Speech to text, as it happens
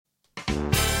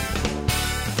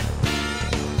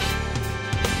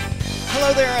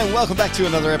Hello there, and welcome back to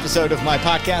another episode of my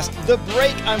podcast, The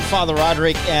Break. I'm Father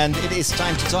Roderick, and it is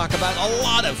time to talk about a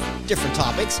lot of different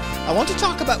topics. I want to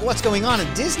talk about what's going on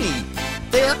at Disney.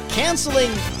 They are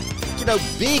canceling,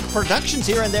 big productions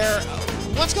here and there.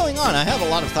 What's going on? I have a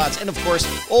lot of thoughts, and of course,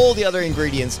 all the other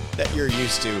ingredients that you're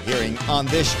used to hearing on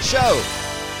this show.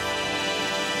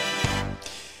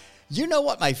 You know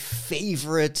what my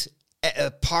favorite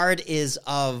part is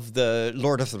of the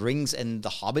Lord of the Rings and the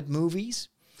Hobbit movies?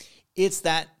 It's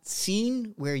that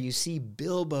scene where you see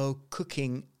Bilbo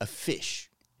cooking a fish.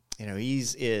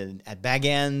 He's at Bag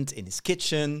End in his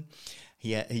kitchen.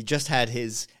 He just had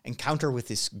his encounter with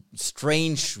this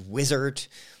strange wizard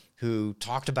who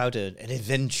talked about an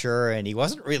adventure, and he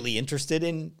wasn't really interested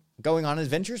in going on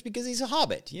adventures because he's a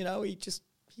hobbit.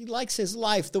 He likes his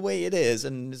life the way it is,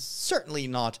 and is certainly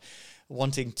not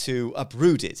wanting to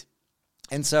uproot it.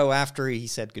 And so after he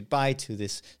said goodbye to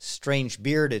this strange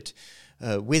bearded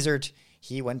wizard,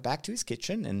 he went back to his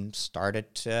kitchen and started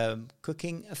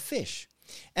cooking a fish.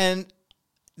 And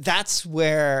that's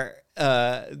where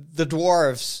the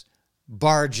dwarves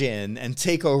barge in and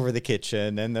take over the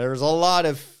kitchen. And there's a lot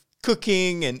of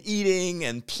cooking and eating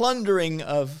and plundering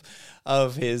of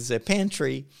his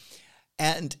pantry.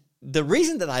 And the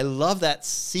reason that I love that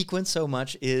sequence so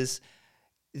much is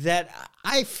that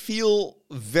I feel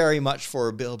very much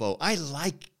for Bilbo. I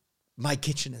like my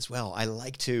kitchen as well. I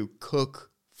like to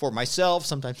cook for myself,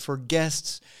 sometimes for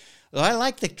guests. I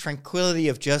like the tranquility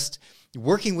of just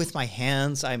working with my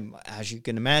hands. I'm, as you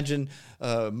can imagine,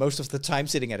 most of the time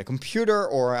sitting at a computer,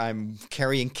 or I'm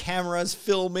carrying cameras,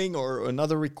 filming, or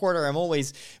another recorder. I'm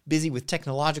always busy with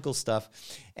technological stuff.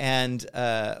 And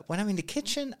when I'm in the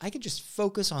kitchen, I can just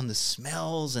focus on the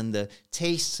smells and the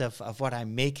tastes of what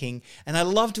I'm making. And I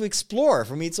love to explore.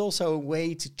 For me, it's also a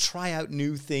way to try out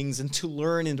new things and to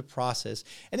learn in the process.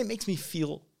 And it makes me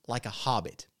feel like a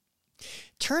hobbit.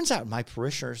 Turns out my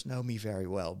parishioners know me very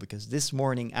well, because this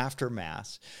morning after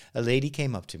Mass, a lady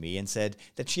came up to me and said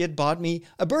that she had bought me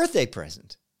a birthday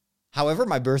present. However,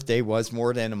 my birthday was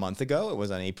more than a month ago. It was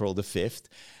on April the 5th.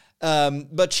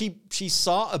 But she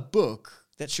saw a book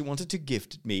that she wanted to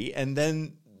gift me and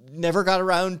then never got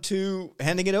around to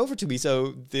handing it over to me.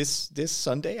 So this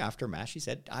Sunday after Mass, she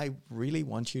said, I really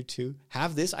want you to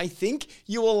have this. I think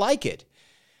you will like it.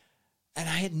 And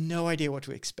I had no idea what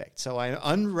to expect. So I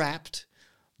unwrapped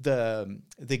the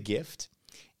gift,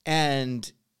 and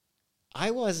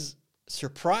I was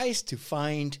surprised to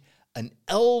find an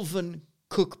elven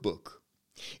cookbook.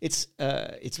 It's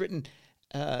written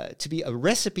to be a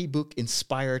recipe book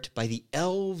inspired by the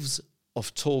elves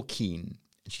of Tolkien.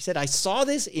 And she said, I saw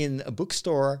this in a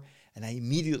bookstore, and I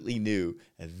immediately knew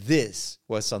this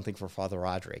was something for Father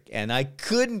Roderick. And I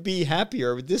couldn't be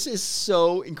happier. This is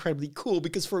so incredibly cool,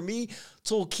 because for me,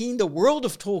 Tolkien, the world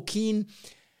of Tolkien,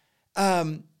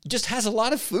 just has a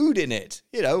lot of food in it.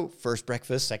 First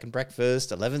breakfast, second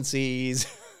breakfast, 11 C's,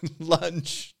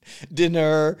 lunch,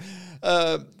 dinner.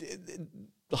 The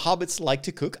hobbits like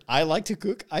to cook. I like to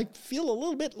cook. I feel a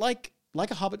little bit like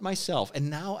a hobbit myself. And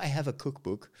now I have a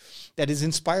cookbook that is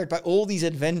inspired by all these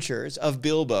adventures of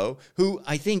Bilbo, who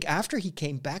I think after he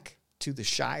came back to the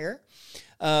Shire,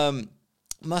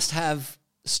 must have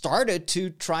started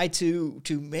to try to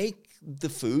make the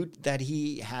food that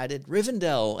he had at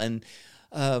Rivendell, and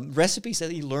recipes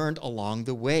that he learned along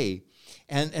the way.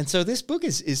 And so this book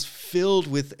is filled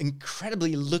with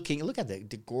incredibly look at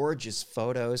the gorgeous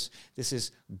photos. This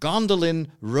is Gondolin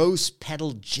rose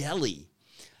petal jelly.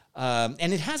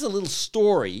 And it has a little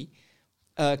story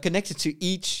connected to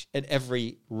each and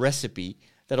every recipe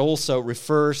that also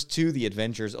refers to the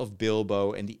adventures of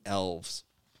Bilbo and the elves.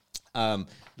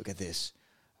 Look at this.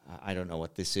 I don't know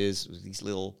what this is. These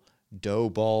little dough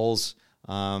balls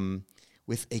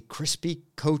with a crispy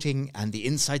coating and the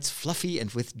insides fluffy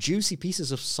and with juicy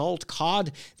pieces of salt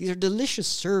cod. These are delicious,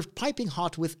 served piping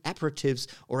hot with aperitifs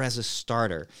or as a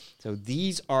starter. So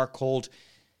these are called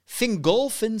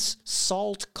Fingolfin's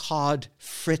salt cod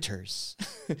fritters.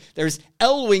 There's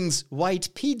Elwing's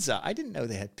white pizza. I didn't know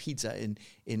they had pizza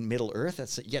in Middle Earth.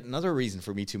 That's yet another reason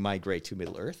for me to migrate to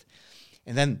Middle Earth.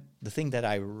 And then the thing that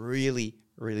I really,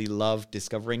 really love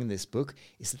discovering in this book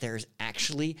is that there's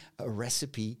actually a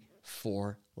recipe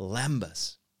for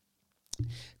lambas.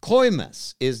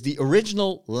 Koimas is the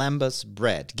original lambas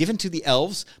bread given to the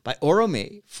elves by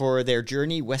Orome for their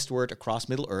journey westward across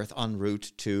Middle-earth en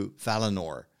route to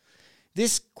Valinor.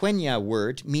 This Quenya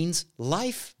word means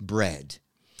life bread,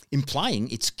 implying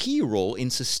its key role in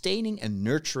sustaining and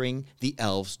nurturing the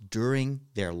elves during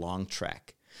their long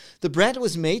trek. The bread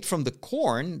was made from the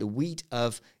corn, the wheat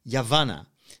of Yavanna,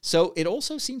 so it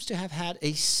also seems to have had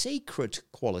a sacred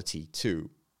quality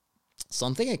too.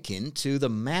 something akin to the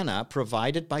manna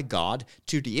provided by God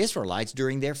to the Israelites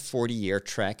during their 40-year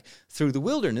trek through the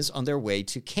wilderness on their way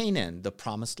to Canaan, the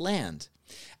promised land.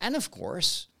 And of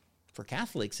course, for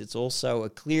Catholics, it's also a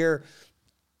clear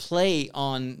play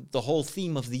on the whole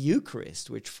theme of the Eucharist,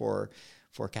 which for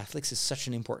Catholics is such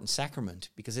an important sacrament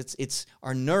because it's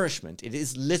our nourishment. It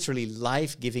is literally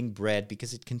life-giving bread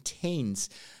because it contains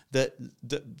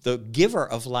the giver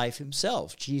of life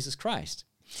himself, Jesus Christ.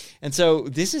 And so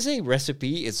this is a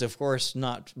recipe. It's of course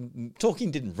not,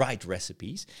 Tolkien didn't write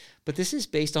recipes, but this is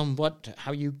based on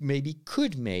how you maybe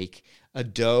could make a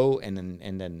dough and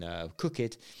then cook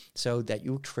it so that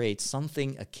you create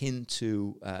something akin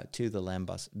to the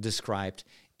lambas described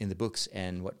in the books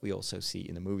and what we also see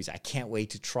in the movies. I can't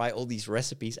wait to try all these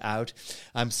recipes out.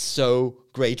 I'm so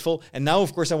grateful. And now,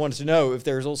 of course, I wanted to know if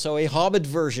there's also a Hobbit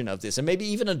version of this and maybe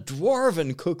even a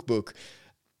Dwarven cookbook.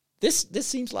 This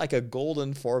seems like a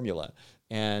golden formula.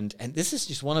 And this is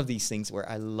just one of these things where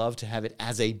I love to have it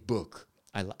as a book.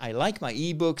 I like my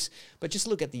ebooks, but just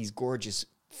look at these gorgeous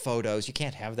photos. You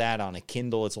can't have that on a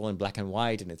Kindle. It's all in black and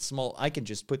white and it's small. I can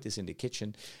just put this in the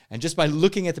kitchen, and just by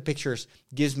looking at the pictures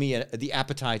gives me the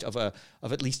appetite of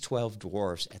at least 12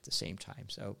 dwarves at the same time.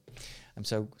 So I'm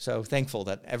so thankful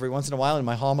that every once in a while in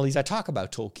my homilies I talk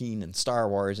about Tolkien and Star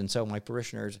Wars, and so my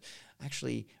parishioners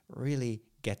actually really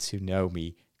get to know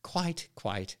me quite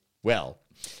well.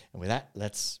 And with that,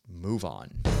 let's move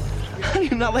on. How do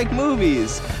you not like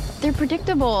movies? They're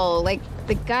predictable. Like,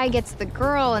 the guy gets the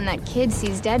girl, and that kid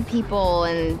sees dead people,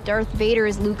 and Darth Vader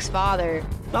is Luke's father.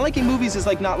 Not liking movies is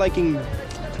like not liking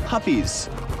puppies.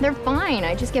 They're fine.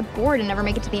 I just get bored and never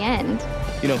make it to the end.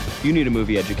 You know, you need a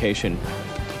movie education.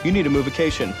 You need a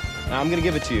movication. I'm gonna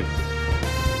give it to you.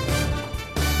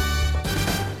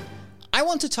 I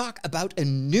want to talk about a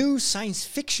new science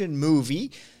fiction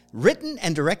movie written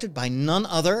and directed by none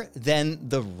other than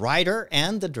the writer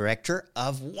and the director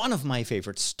of one of my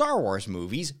favorite Star Wars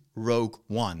movies, Rogue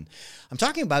One. I'm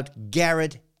talking about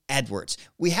Gareth Edwards.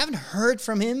 We haven't heard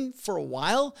from him for a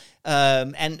while,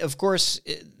 and of course,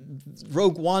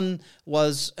 Rogue One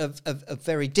was a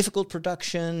very difficult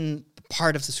production.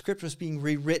 Part of the script was being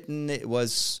rewritten. It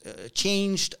was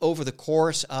changed over the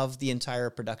course of the entire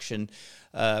production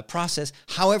process.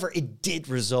 However, it did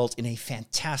result in a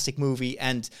fantastic movie.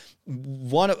 And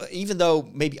even though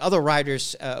maybe other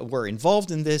writers were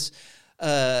involved in this,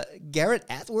 Gareth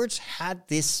Edwards had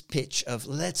this pitch of,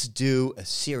 let's do a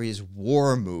serious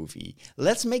war movie.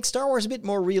 Let's make Star Wars a bit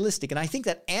more realistic. And I think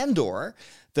that Andor,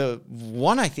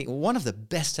 one of the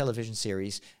best television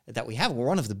series that we have, or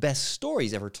one of the best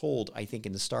stories ever told, I think,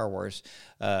 in the Star Wars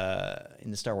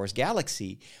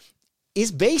galaxy,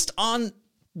 is based on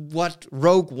what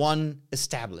Rogue One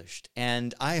established.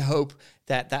 And I hope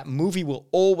that movie will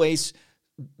always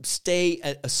stay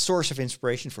a source of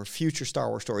inspiration for future Star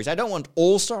Wars stories. I don't want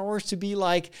all Star Wars to be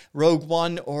like Rogue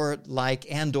One or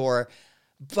like Andor,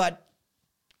 but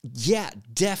yeah,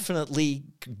 definitely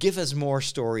give us more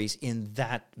stories in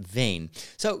that vein.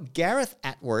 So Gareth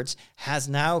Edwards has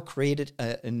now created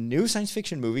a new science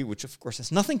fiction movie, which of course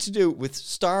has nothing to do with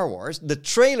Star Wars. The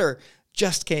trailer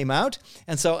just came out,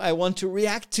 and so I want to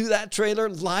react to that trailer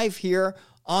live here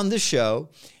on the show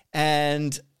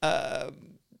and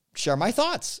share my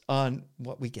thoughts on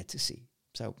what we get to see.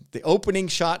 So the opening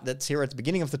shot that's here at the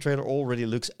beginning of the trailer already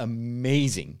looks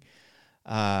amazing.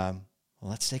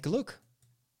 Let's take a look.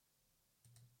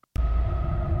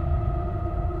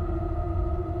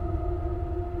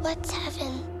 What's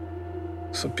heaven?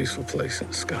 It's a peaceful place in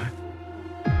the sky.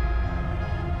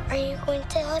 Are you going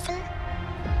to heaven?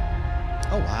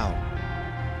 Oh, wow.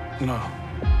 No.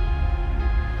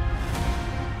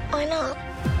 Why not?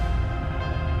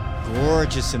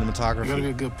 Gorgeous You gotta cinematography. be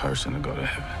a good person to go to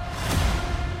heaven.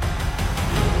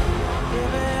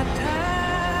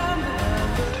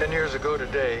 10 years ago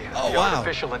today, Oh, the wow.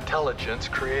 artificial intelligence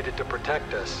created to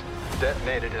protect us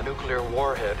detonated a nuclear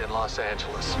warhead in Los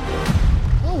Angeles.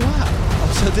 Oh, wow.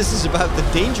 Oh, so this is about the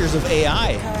dangers of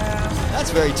AI.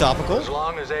 That's very topical. As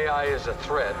long as AI is a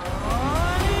threat,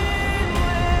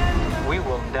 we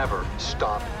will never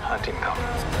stop hunting them.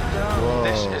 Whoa.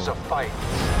 This is a fight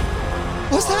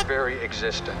What's for our that? very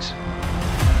existence.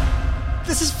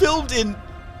 This is filmed in...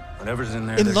 Whatever's in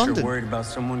there, In they're London. sure worried about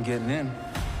someone getting in.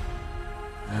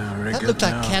 Yeah, very That good looked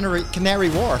like now. Canary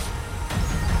Wharf.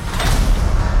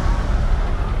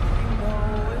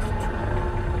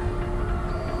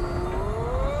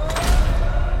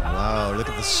 Wow, look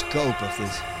at the scope of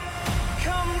this.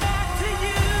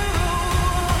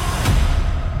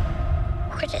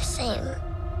 We're the same.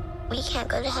 We can't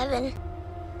go to heaven.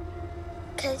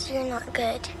 Because you're not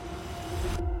good.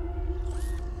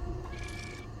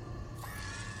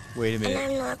 Wait a And minute.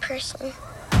 I'm not a person.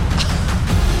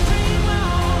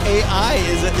 AI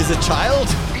is a child?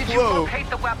 Did you locate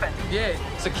the weapon? Yeah,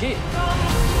 it's a kid.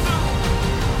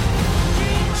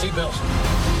 Seatbelts.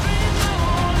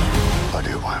 What do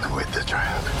you want with the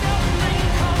child?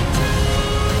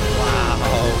 Wow.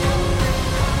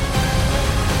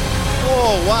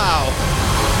 Oh, wow.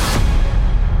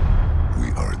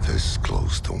 We are this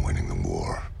close to winning the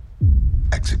war.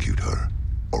 Execute her,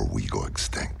 or we go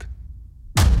extinct.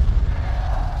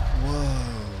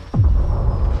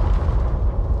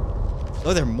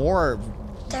 Oh, there are more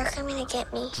They're coming to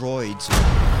get me. droids.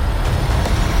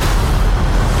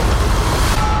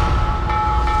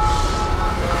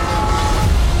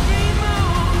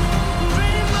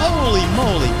 Holy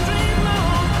moly.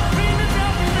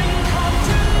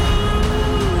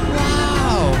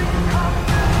 Wow.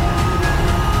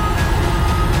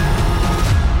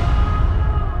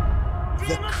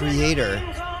 The creator.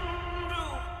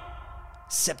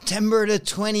 September the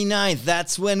 29th.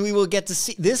 That's when we will get to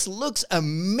see. This looks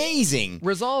amazing.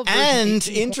 Resolve version and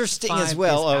 18.5 interesting as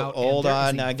well. is Oh, out, and hold there on.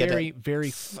 is a Now I get very, it.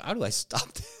 very How do I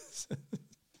stop this?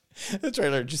 The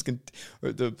trailer just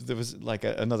there was like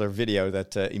another video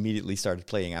that immediately started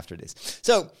playing after this.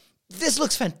 So this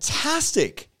looks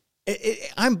fantastic.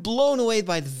 I'm blown away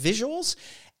by the visuals,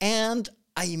 and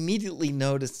I immediately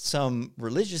noticed some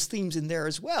religious themes in there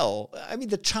as well. I mean,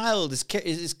 the child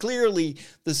is clearly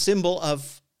the symbol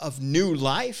of new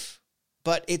life,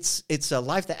 but it's a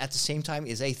life that at the same time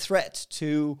is a threat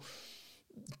to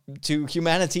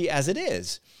humanity as it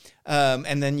is.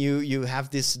 And then you have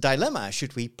this dilemma.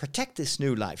 Should we protect this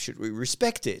new life? Should we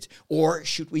respect it? Or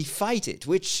should we fight it?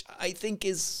 Which I think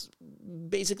is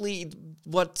basically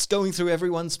what's going through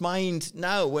everyone's mind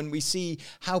now when we see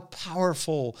how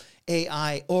powerful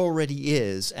AI already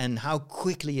is and how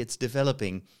quickly it's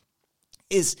developing.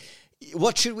 Is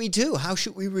what should we do? How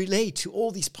should we relate to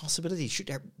all these possibilities? Should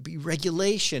there be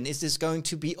regulation? Is this going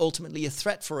to be ultimately a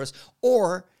threat for us?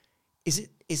 Or is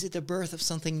it the birth of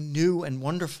something new and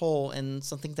wonderful and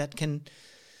something that can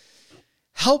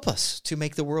help us to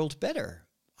make the world better?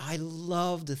 I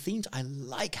love the themes. I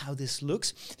like how this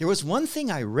looks. There was one thing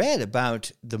I read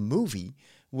about the movie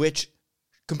which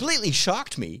completely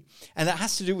shocked me, and that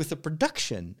has to do with the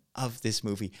production of this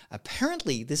movie.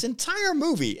 Apparently, this entire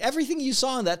movie, everything you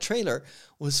saw in that trailer,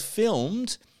 was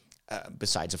filmed,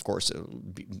 besides, of course,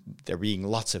 there being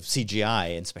lots of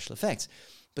CGI and special effects.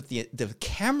 But the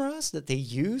cameras that they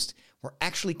used were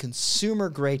actually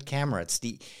consumer-grade cameras.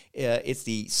 It's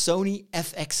the Sony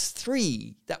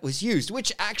FX3 that was used,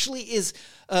 which actually is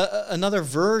another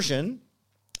version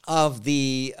of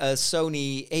the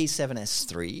Sony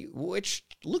A7S III, which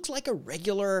looks like a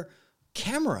regular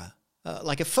camera,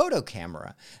 like a photo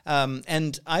camera.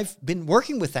 And I've been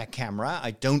working with that camera.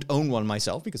 I don't own one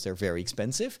myself because they're very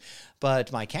expensive,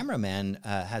 but my cameraman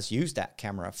has used that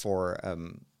camera for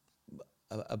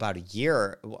about a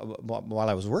year while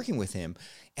I was working with him.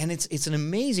 And it's an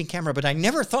amazing camera, but I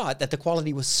never thought that the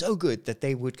quality was so good that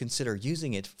they would consider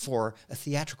using it for a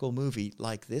theatrical movie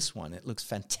like this one. It looks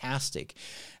fantastic.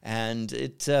 And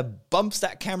it bumps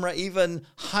that camera even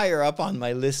higher up on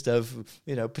my list of,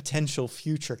 potential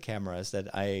future cameras that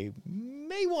I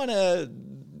may want to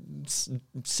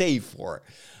save for.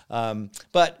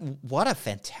 But what a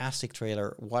fantastic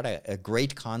trailer. What a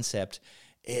great concept.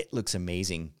 It looks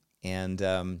amazing. And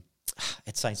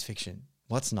it's science fiction.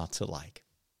 What's not to like?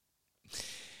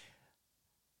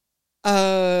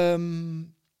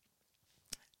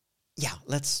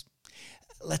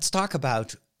 Let's talk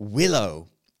about Willow.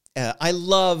 I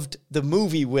loved the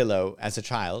movie Willow as a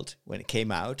child when it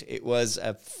came out. It was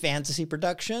a fantasy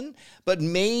production, but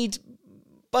made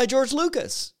by George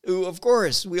Lucas, who, of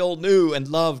course, we all knew and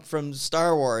loved from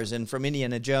Star Wars and from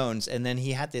Indiana Jones. And then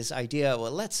he had this idea,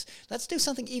 well, let's do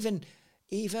something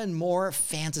even more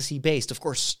fantasy-based. Of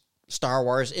course, Star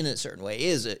Wars, in a certain way,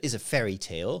 is a fairy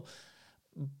tale,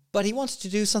 but he wants to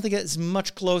do something that's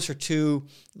much closer to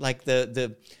like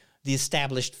the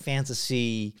established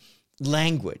fantasy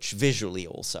language visually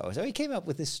also. So he came up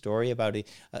with this story about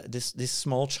this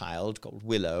small child called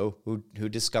Willow who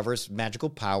discovers magical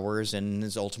powers and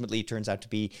ultimately turns out to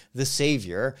be the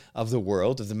savior of the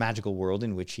world, of the magical world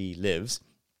in which he lives.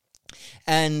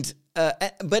 And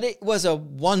but it was a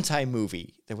one-time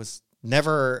movie. There was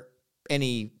never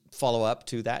any follow-up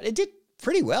to that. It did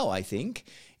pretty well, I think,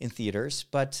 in theaters.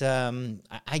 But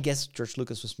I guess George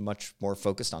Lucas was much more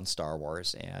focused on Star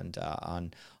Wars and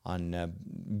on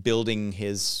building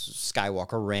his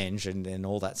Skywalker Ranch and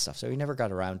all that stuff. So he never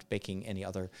got around making any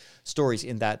other stories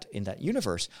in that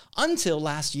universe until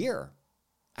last year.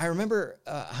 I remember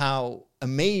how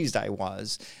amazed I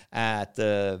was at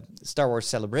the Star Wars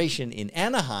Celebration in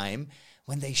Anaheim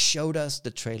when they showed us the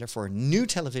trailer for a new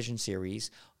television series,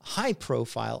 high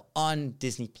profile, on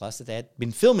Disney Plus that they had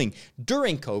been filming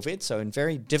during COVID, so in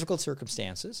very difficult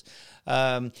circumstances.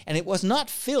 And it was not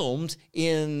filmed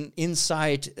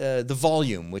inside the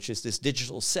Volume, which is this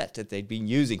digital set that they'd been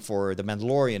using for The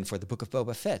Mandalorian, for the Book of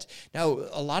Boba Fett. Now,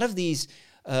 a lot of these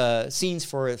scenes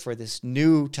for this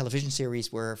new television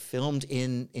series were filmed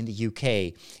in the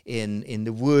UK, in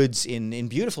the woods, in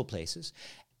beautiful places.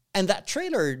 And that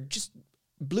trailer just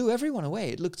blew everyone away.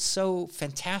 It looked so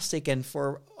fantastic, and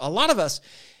for a lot of us,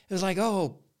 it was like,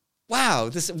 oh,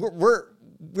 wow, we're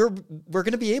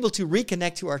going to be able to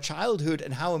reconnect to our childhood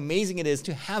and how amazing it is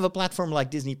to have a platform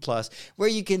like Disney Plus where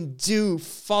you can do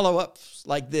follow-ups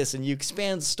like this and you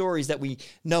expand stories that we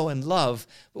know and love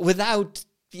without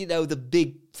the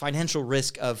big financial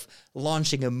risk of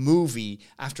launching a movie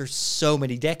after so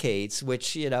many decades,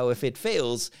 which, if it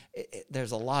fails,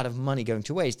 there's a lot of money going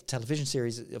to waste. The television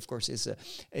series, of course,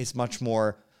 is much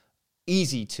more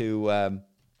easy to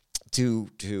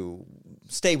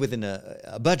stay within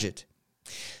a budget.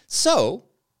 So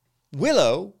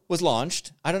Willow was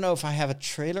launched. I don't know if I have a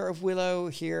trailer of Willow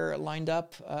here lined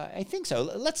up. I think so.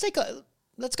 Let's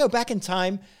go back in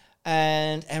time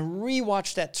and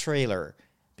rewatch that trailer,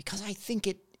 because I think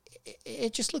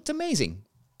it just looked amazing.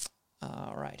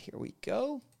 All right, here we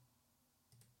go.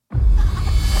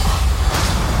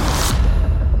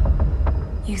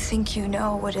 You think you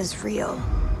know what is real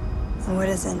and what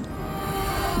isn't.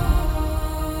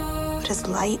 What is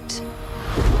light?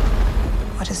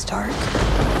 What is dark?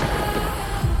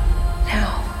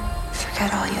 Now,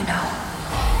 forget all you know.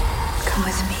 Come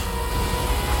with me.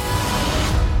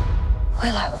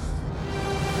 Willow.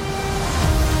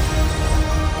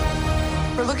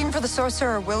 We're looking for the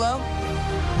sorcerer, Willow.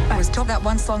 I was told that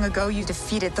once long ago you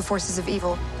defeated the forces of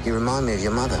evil. You remind me of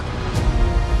your mother.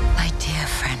 My dear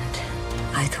friend,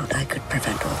 I thought I could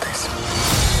prevent all this.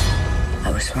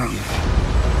 I was wrong.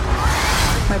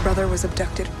 My brother was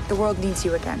abducted. The world needs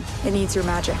you again. It needs your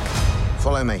magic.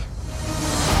 Follow me.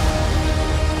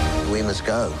 We must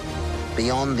go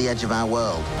beyond the edge of our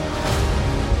world,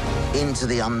 into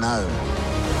the unknown.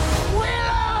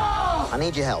 Willow! I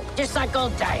need your help. Just like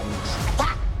old times.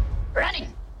 Attack!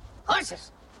 Running!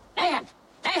 Horses! Mayhem!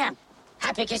 Mayhem!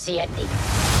 Happy to see it.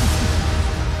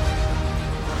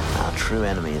 Our true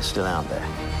enemy is still out there,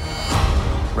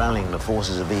 rallying the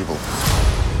forces of evil.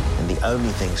 And the only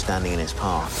thing standing in its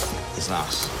path is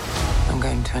us. I'm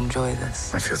going to enjoy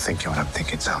this. If you're thinking what I'm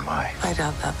thinking, so am I. I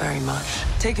doubt that very much.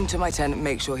 Take him to my tent and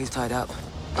make sure he's tied up.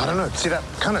 I don't know. See, that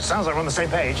kind of sounds like we're on the same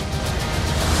page.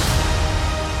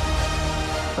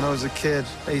 When I was a kid,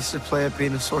 I used to play at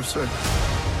being a sorcerer.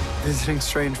 Visiting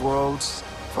strange worlds,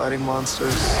 fighting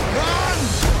monsters.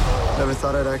 Run! Never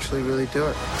thought I'd actually really do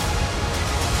it.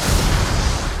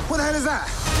 What the hell is that?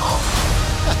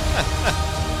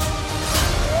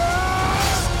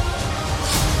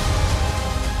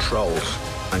 Trolls.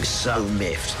 I'm so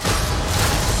miffed.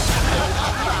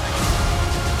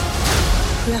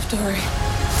 We have to hurry.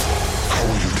 How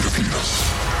will you defeat us?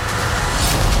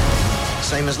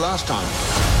 Same as last time.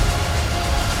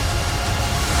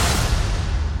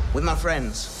 With my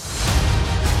friends.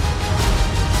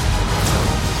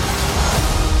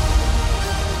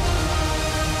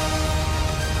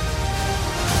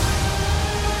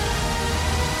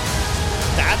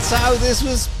 That's how this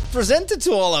was presented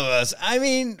to all of us. I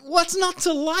mean, what's not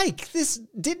to like?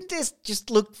 Didn't this just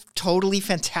look totally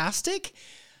fantastic?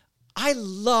 I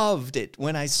loved it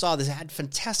when I saw this. It had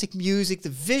fantastic music. The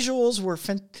visuals were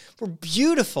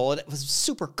beautiful. It was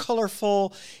super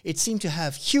colorful. It seemed to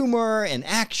have humor and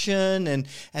action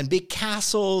and big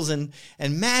castles and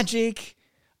magic.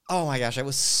 Oh my gosh, I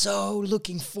was so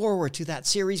looking forward to that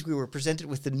series. We were presented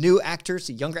with the new actors,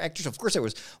 the younger actors. Of course, there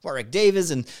was Warwick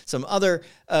Davis and some other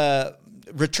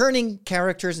returning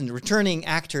characters and returning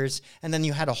actors. And then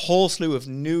you had a whole slew of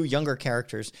new, younger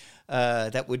characters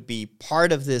that would be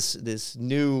part of this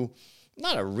new,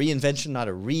 not a reinvention,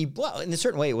 well, in a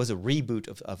certain way, it was a reboot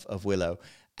of Willow.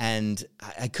 And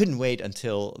I couldn't wait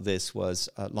until this was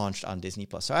launched on Disney+.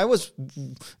 So I was,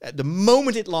 at the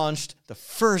moment it launched, the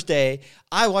first day,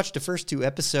 I watched the first 2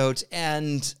 episodes,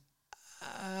 and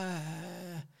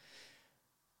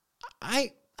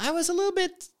I was a little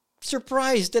bit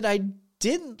surprised that I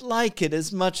didn't like it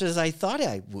as much as I thought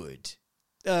I would.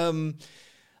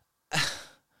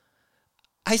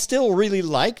 I still really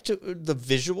liked the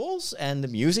visuals, and the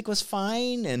music was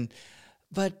fine,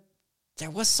 but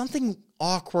there was something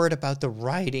awkward about the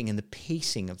writing and the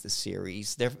pacing of the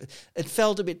series. It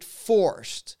felt a bit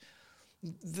forced.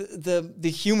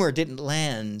 the humor didn't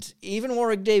land. Even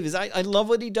Warwick Davis, I love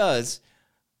what he does,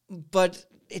 but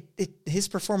his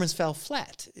performance fell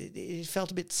flat. It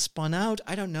felt a bit spun out.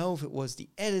 I don't know if it was the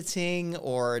editing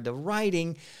or the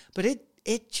writing, but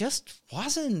it just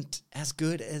wasn't as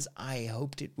good as I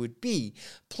hoped it would be.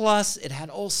 Plus, it had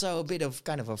also a bit of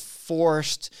kind of a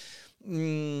forced,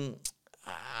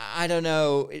 I don't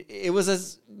know. It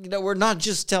was we're not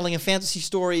just telling a fantasy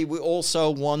story. We also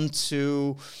want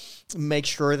to make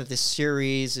sure that this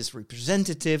series is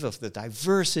representative of the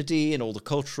diversity and all the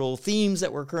cultural themes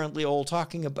that we're currently all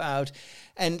talking about.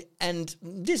 And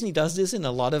Disney does this in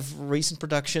a lot of recent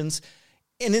productions.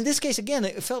 And in this case, again,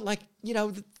 it felt like,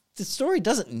 the story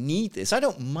doesn't need this. I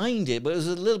don't mind it, but it was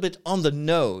a little bit on the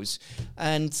nose.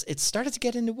 And it started to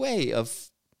get in the way of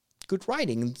good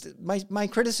writing. My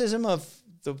criticism of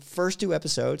the first 2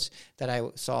 episodes that I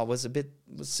saw was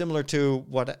similar to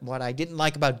what I didn't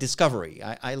like about Discovery.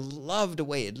 I loved the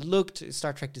way it looked,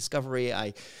 Star Trek Discovery.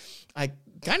 I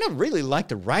kind of really liked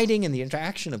the writing and the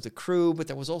interaction of the crew, but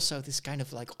there was also this kind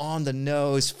of like on the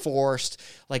nose, forced,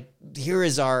 like here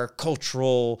is our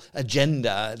cultural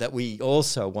agenda that we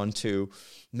also want to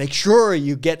make sure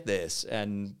you get this.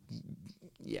 And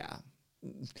yeah,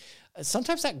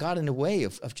 sometimes that got in the way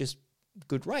of just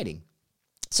good writing.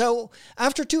 So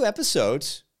after 2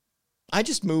 episodes, I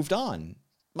just moved on.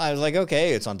 I was like,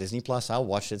 okay, it's on Disney Plus. I'll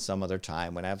watch it some other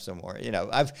time when I have some more.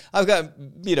 I've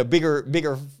got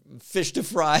bigger fish to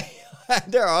fry.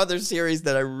 There are other series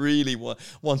that I really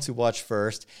want to watch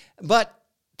first. But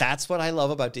that's what I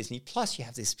love about Disney Plus. You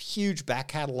have this huge back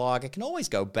catalog. I can always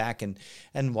go back and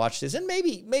watch this, and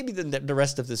maybe the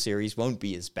rest of the series won't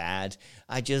be as bad.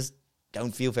 I just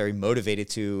don't feel very motivated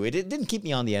to. It didn't keep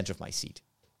me on the edge of my seat.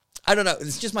 I don't know.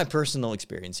 It's just my personal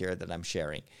experience here that I'm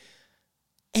sharing.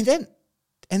 And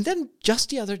then just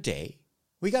the other day,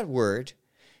 we got word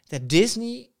that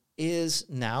Disney is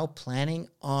now planning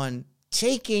on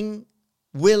taking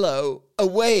Willow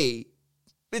away.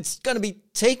 It's going to be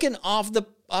taken off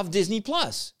Disney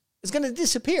Plus. It's going to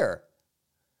disappear.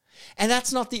 And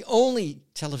that's not the only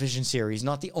television series,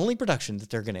 not the only production that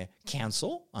they're going to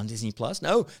cancel on Disney Plus.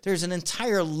 No, there's an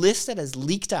entire list that has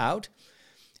leaked out.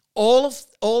 All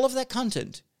of that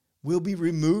content will be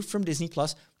removed from Disney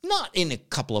Plus, not in a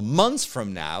couple of months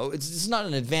from now. It's not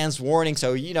an advance warning,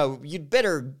 so you'd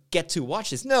better get to watch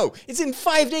this. No, it's in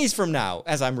 5 days from now,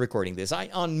 as I'm recording this.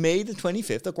 On May the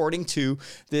 25th, according to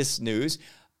this news,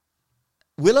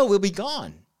 Willow will be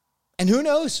gone. And who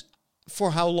knows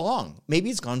for how long? Maybe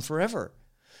it's gone forever.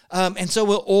 And so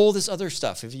will all this other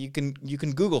stuff. If you can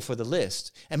Google for the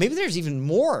list. And maybe there's even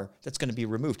more that's going to be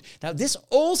removed. Now, this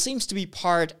all seems to be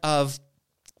part of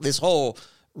this whole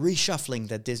reshuffling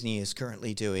that Disney is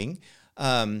currently doing.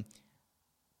 But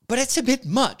it's a bit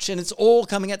much, and it's all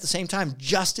coming at the same time.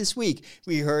 Just this week,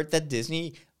 we heard that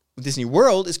Disney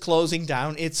World is closing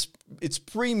down its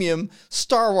premium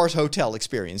Star Wars hotel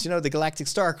experience. The Galactic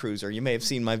Star Cruiser. You may have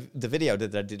seen the video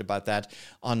that I did about that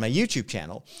on my YouTube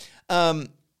channel.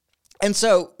 And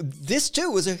so this, too,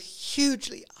 was a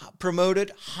hugely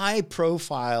promoted,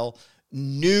 high-profile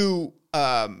new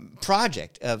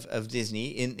project of Disney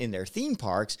in their theme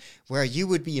parks, where you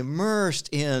would be immersed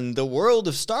in the world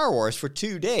of Star Wars for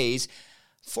 2 days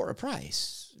for a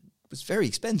price. It was very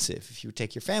expensive. If you would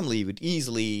take your family, you would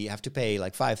easily have to pay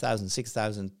like $5,000,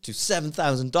 $6,000 to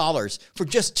 $7,000 for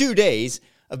just 2 days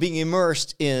of being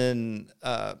immersed in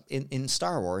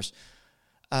Star Wars.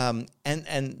 And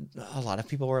a lot of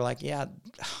people were like, yeah,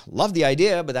 love the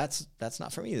idea, but that's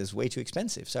not for me. This is way too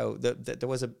expensive. So there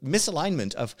was a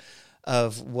misalignment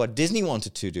of what Disney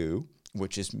wanted to do,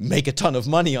 which is make a ton of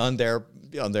money on their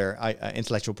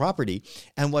intellectual property,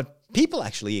 and what people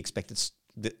actually expected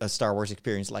a Star Wars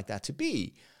experience like that to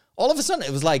be. All of a sudden,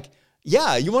 it was like,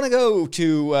 yeah, you want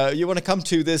to come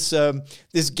to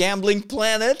this gambling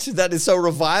planet that is so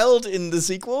reviled in the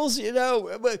sequels,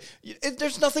 but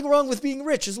there's nothing wrong with being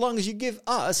rich as long as you give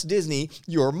us, Disney,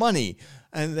 your money.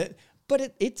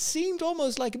 But it seemed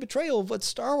almost like a betrayal of what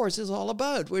Star Wars is all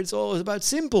about, where it's all about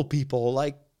simple people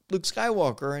like Luke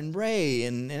Skywalker and Rey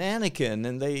and Anakin,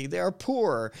 and they are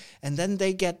poor, and then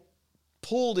they get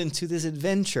pulled into this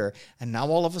adventure, and now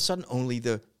all of a sudden only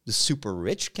the super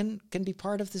rich can be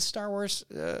part of this Star Wars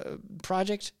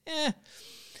project.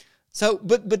 So,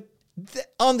 but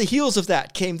on the heels of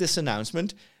that came this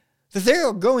announcement that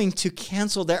they're going to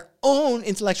cancel their own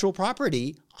intellectual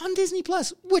property on Disney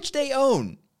Plus, which they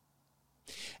own.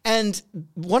 And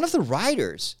one of the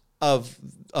writers of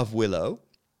Willow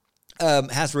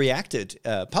has reacted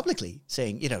publicly,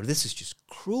 saying, this is just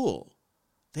cruel.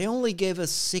 They only gave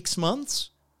us 6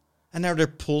 months, and now they're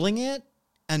pulling it,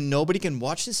 and nobody can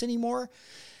watch this anymore.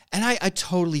 And I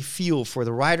totally feel for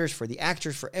the writers, for the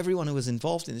actors, for everyone who was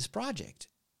involved in this project.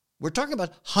 We're talking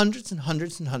about hundreds and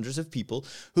hundreds and hundreds of people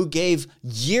who gave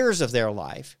years of their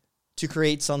life to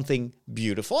create something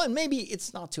beautiful. And maybe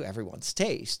it's not to everyone's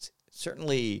taste. It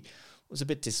certainly was a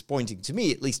bit disappointing to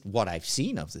me, at least what I've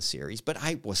seen of the series. But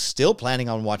I was still planning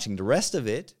on watching the rest of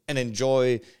it and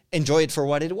enjoy it for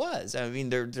what it was. I mean,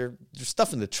 there's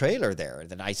stuff in the trailer there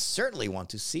that I certainly want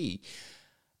to see.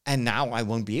 And now I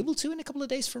won't be able to in a couple of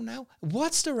days from now.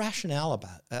 What's the rationale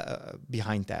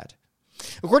behind that?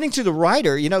 According to the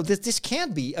writer, this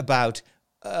can't be about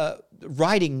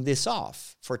writing this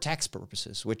off for tax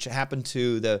purposes, which happened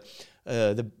to the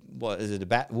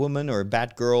Batwoman or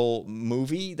Batgirl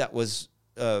movie that was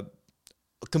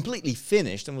completely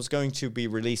finished and was going to be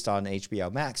released on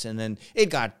HBO Max, and then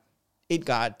it got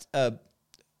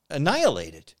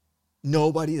annihilated.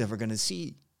 Nobody's ever going to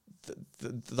see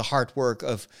the hard work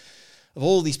of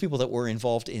all these people that were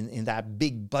involved in that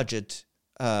big budget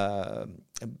Batwoman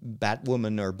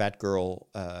or Batgirl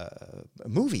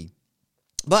movie.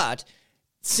 But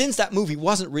since that movie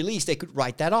wasn't released, they could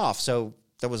write that off. So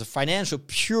there was a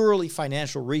purely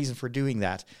financial reason for doing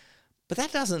that. But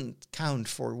that doesn't count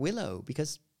for Willow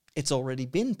because it's already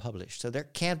been published. So they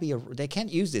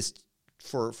can't use this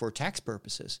for tax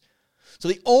purposes. So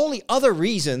the only other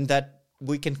reason that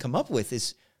we can come up with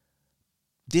is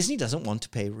Disney doesn't want to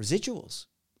pay residuals.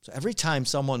 So every time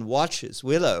someone watches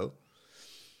Willow,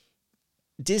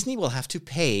 Disney will have to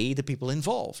pay the people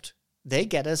involved. They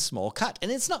get a small cut,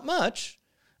 and it's not much.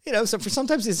 So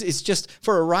sometimes it's just,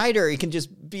 for a writer, it can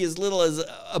just be as little as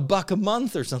 $1 a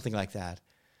month or something like that.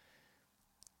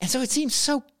 And so it seems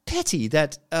so petty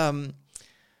that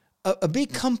a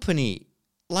big company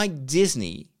like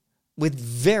Disney with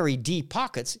very deep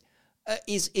pockets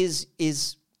is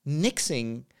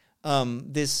nixing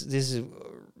this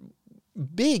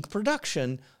big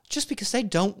production just because they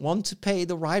don't want to pay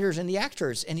the writers and the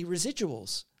actors any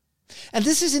residuals. And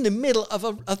this is in the middle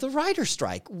of the writer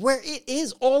strike, where it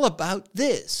is all about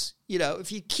this.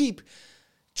 If you keep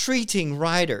treating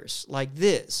writers like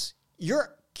this,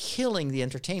 you're killing the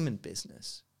entertainment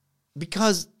business.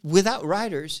 Because without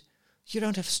writers, you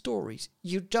don't have stories.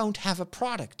 You don't have a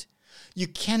product. You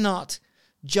cannot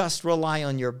just rely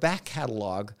on your back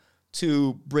catalog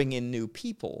to bring in new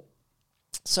people.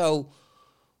 So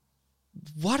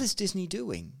what is Disney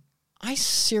doing? I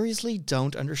seriously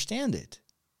don't understand it.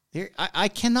 I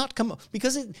cannot come up,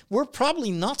 because we're probably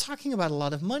not talking about a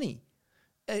lot of money.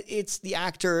 It's the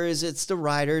actors, it's the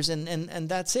writers, and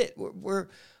that's it. We're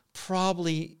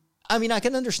probably, I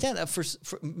can understand that for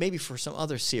maybe for some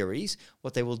other series,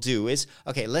 what they will do is,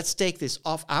 okay, let's take this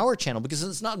off our channel because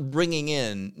it's not bringing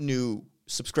in new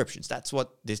subscriptions. That's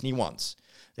what Disney wants.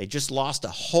 They just lost a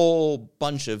whole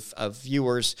bunch of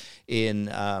viewers in,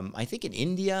 I think, in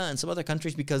India and some other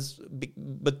countries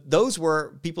but those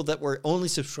were people that were only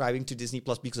subscribing to Disney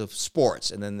Plus because of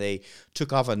sports. And then they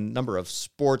took off a number of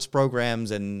sports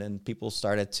programs and people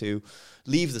started to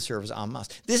leave the service en masse.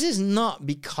 This is not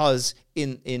because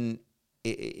in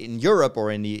Europe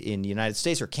or in the United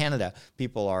States or Canada,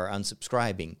 people are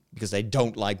unsubscribing because they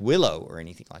don't like Willow or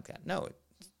anything like that. No,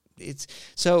 it's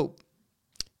so...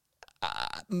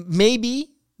 Maybe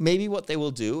what they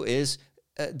will do is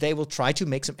they will try to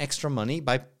make some extra money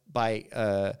by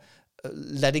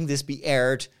letting this be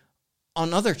aired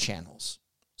on other channels.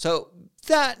 So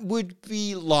that would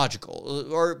be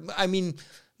logical, or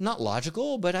not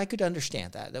logical, but I could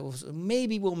understand that.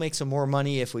 Maybe we'll make some more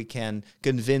money if we can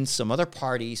convince some other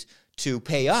parties to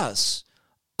pay us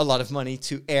a lot of money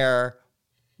to air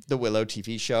the Willow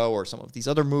TV show or some of these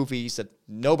other movies that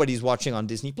nobody's watching on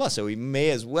Disney Plus. So we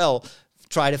may as well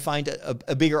try to find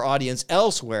a bigger audience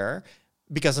elsewhere,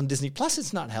 because on Disney Plus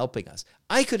it's not helping us.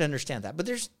 I could understand that, but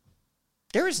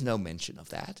there is no mention of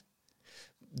that.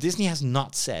 Disney has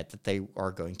not said that they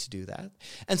are going to do that.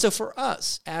 And so for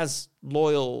us as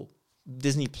loyal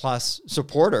Disney Plus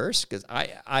supporters, because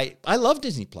I love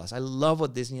Disney Plus, I love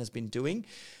what Disney has been doing.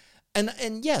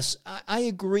 And yes, I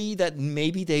agree that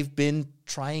maybe they've been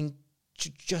trying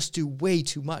to just do way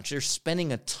too much. They're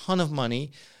spending a ton of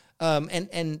money,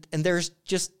 and there's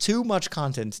just too much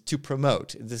content to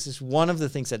promote. This is one of the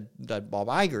things that Bob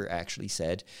Iger actually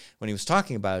said when he was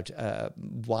talking about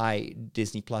why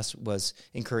Disney Plus was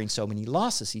incurring so many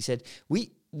losses. He said,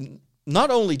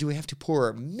 not only do we have to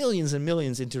pour millions and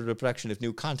millions into the production of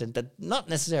new content that not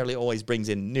necessarily always brings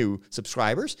in new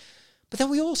subscribers, but then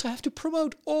we also have to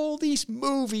promote all these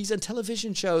movies and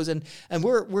television shows, and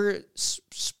we're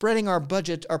spreading our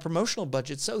promotional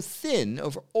budget so thin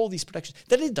over all these productions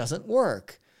that it doesn't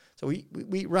work. So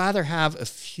we rather have a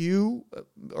few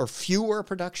or fewer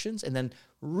productions and then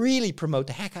really promote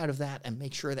the heck out of that and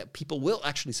make sure that people will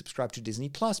actually subscribe to Disney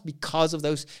Plus because of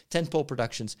those tentpole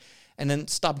productions, and then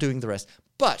stop doing the rest.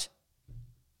 But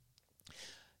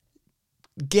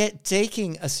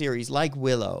taking a series like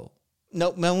Willow,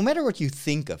 no matter what you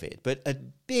think of it, but a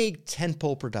big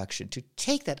tentpole production, to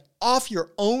take that off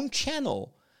your own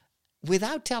channel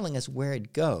without telling us where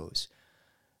it goes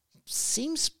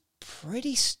seems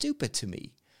pretty stupid to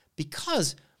me,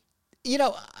 because, you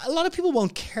know, a lot of people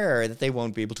won't care that they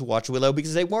won't be able to watch Willow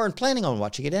because they weren't planning on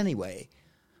watching it anyway.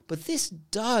 But this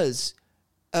does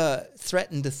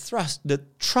threaten the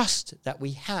trust that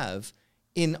we have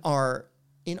in our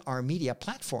media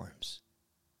platforms.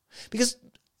 Because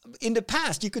in the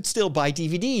past, you could still buy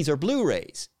DVDs or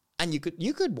Blu-rays, and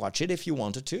you could watch it if you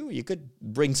wanted to. You could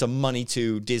bring some money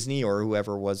to Disney or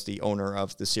whoever was the owner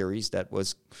of the series that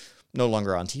was no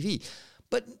longer on TV.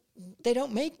 But they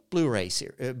don't make Blu-rays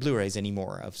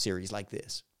anymore of series like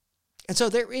this. And so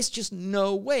there is just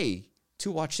no way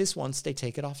to watch this once they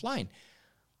take it offline.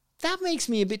 That makes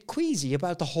me a bit queasy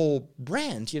about the whole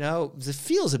brand, you know. It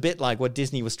feels a bit like what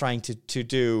Disney was trying to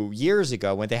do years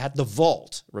ago when they had the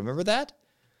Vault. Remember that?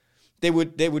 They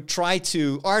would try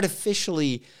to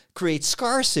artificially create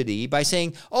scarcity by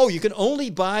saying, oh, you can only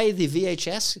buy the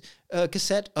VHS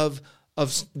cassette of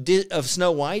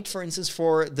Snow White, for instance,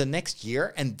 for the next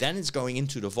year, and then it's going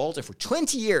into the vault, and for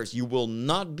 20 years you will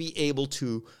not be able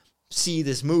to see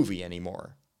this movie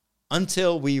anymore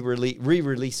until we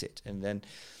re-release it. And then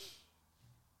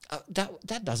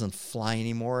that doesn't fly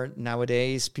anymore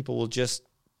nowadays. People will just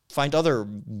find other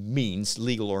means,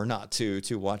 legal or not, to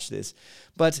watch this.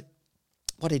 But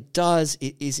what it does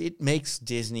is it makes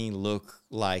Disney look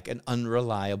like an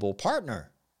unreliable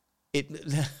partner.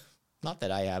 Not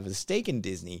that I have a stake in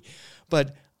Disney,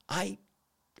 but I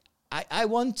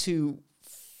want to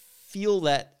feel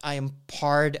that I am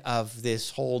part of this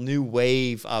whole new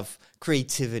wave of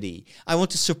creativity. I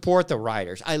want to support the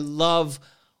writers. I love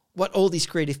what all these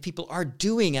creative people are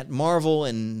doing at Marvel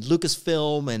and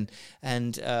Lucasfilm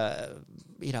and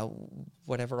you know,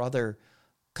 whatever other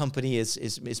company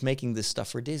is making this stuff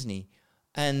for Disney.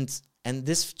 And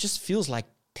this just feels like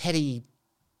penny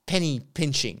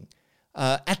pinching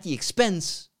at the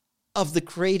expense of the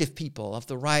creative people, of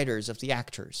the writers, of the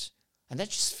actors. And that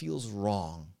just feels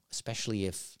wrong, especially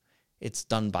if it's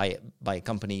done by a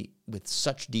company with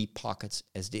such deep pockets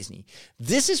as Disney.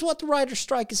 This is what the writer's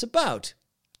strike is about.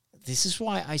 This is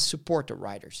why I support the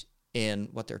writers in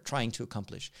what they're trying to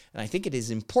accomplish. And I think it is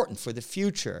important for the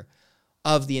future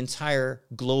of the entire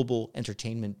global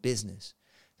entertainment business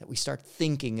that we start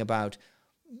thinking about,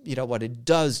 you know, what it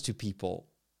does to people.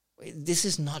 This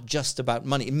is not just about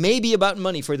money. It may be about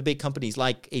money for the big companies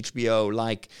like HBO,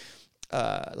 like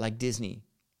Disney,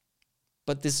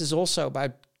 but this is also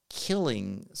about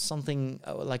killing something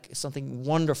something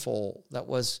wonderful that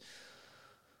was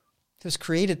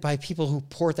created by people who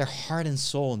poured their heart and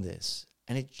soul in this,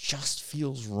 and it just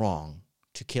feels wrong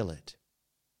to kill it.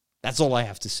 That's all I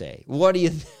have to say. What do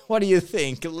you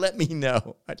think? Let me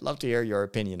know. I'd love to hear your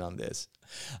opinion on this.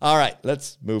 All right,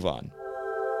 let's move on.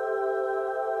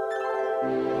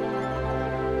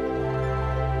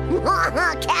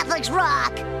 Catholics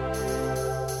rock!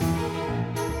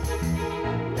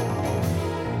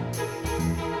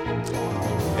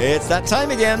 It's that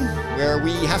time again where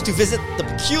we have to visit the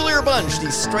peculiar bunch,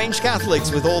 these strange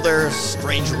Catholics with all their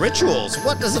strange rituals.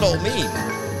 What does it all mean?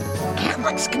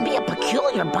 Catholics can be a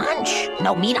peculiar bunch.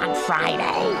 No meat on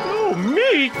Friday. No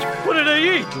meat? What do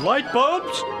they eat? Light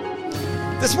bulbs?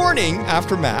 This morning,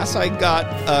 after Mass, I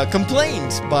got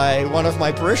complained by one of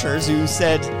my parishioners who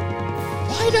said,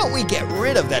 "Why don't we get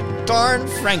rid of that darn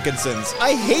frankincense?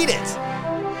 I hate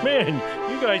it." Man,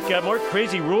 you guys got more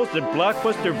crazy rules than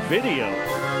Blockbuster Video.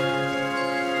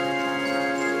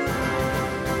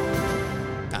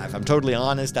 Now, if I'm totally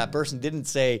honest, that person didn't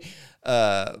say,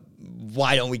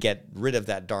 why don't we get rid of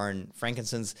that darn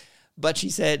frankincense? But she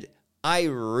said, I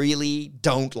really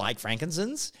don't like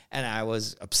frankincense, and I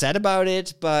was upset about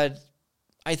it, but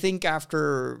I think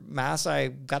after Mass, I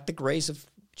got the grace of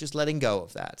just letting go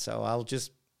of that. So I'll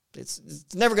just, it's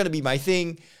never going to be my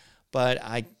thing, but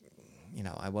I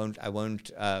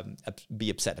won't be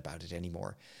upset about it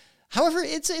anymore. However,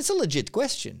 it's a legit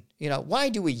question. You know, why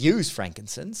do we use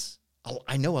frankincense?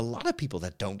 I know a lot of people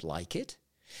that don't like it.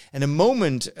 And the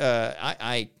moment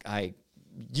I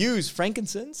use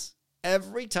frankincense,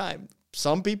 every time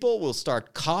some people will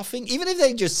start coughing, even if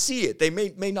they just see it, they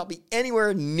may not be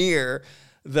anywhere near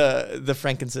the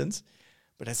frankincense.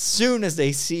 But as soon as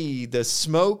they see the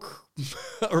smoke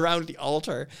around the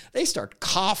altar, they start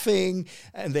coughing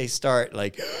and they start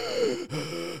like,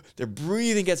 their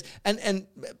breathing gets, and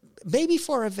maybe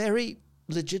for a very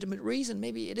legitimate reason.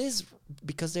 Maybe it is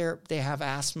because they have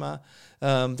asthma.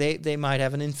 They might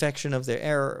have an infection of their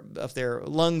air, of their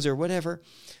lungs or whatever.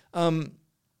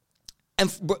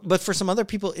 But for some other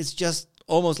people, it's just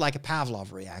almost like a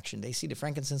Pavlov reaction. They see the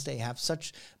frankincense, they have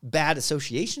such bad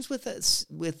associations with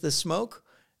the smoke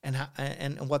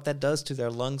and what that does to their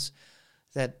lungs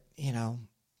that, you know,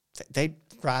 they'd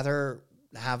rather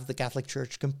have the Catholic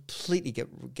Church completely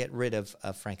get rid of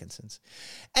frankincense.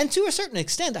 And to a certain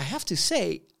extent, I have to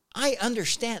say, I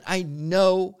understand. I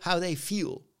know how they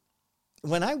feel.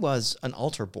 When I was an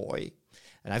altar boy,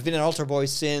 and I've been an altar boy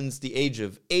since the age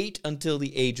of 8 until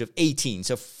the age of 18.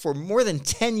 So for more than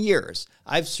 10 years,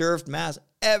 I've served Mass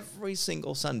every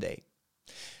single Sunday.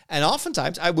 And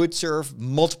oftentimes I would serve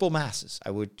multiple Masses.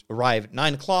 I would arrive at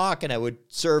 9 o'clock and I would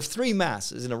serve 3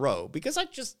 Masses in a row because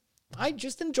I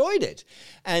just enjoyed it.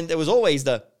 And there was always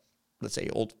the, let's say,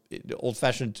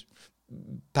 old-fashioned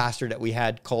pastor that we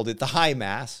had called it the High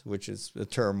Mass, which is a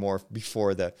term more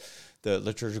before the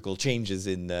liturgical changes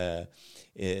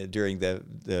during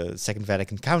the Second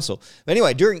Vatican Council. But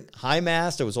anyway, during High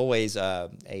Mass, there was always a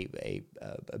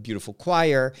beautiful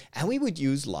choir, and we would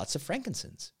use lots of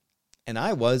frankincense. And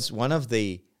I was one of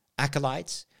the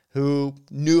acolytes who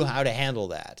knew how to handle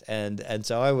that. And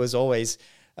so I was always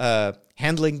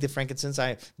handling the frankincense.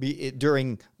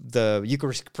 During the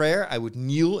Eucharistic prayer, I would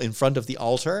kneel in front of the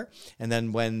altar, and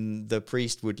then when the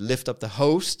priest would lift up the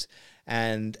host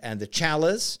and the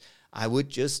chalice, I would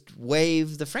just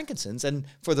wave the frankincense. And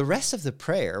for the rest of the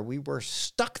prayer, we were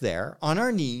stuck there on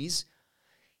our knees,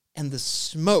 and the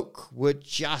smoke would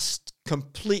just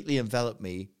completely envelop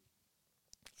me.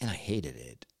 And I hated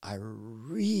it. I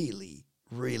really,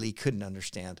 really couldn't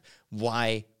understand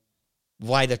why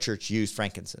the church used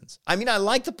frankincense. I mean, I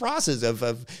like the process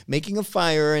of making a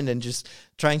fire and then just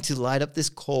trying to light up this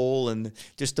coal and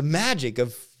just the magic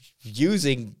of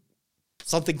using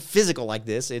something physical like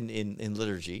this in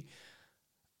liturgy.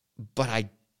 But I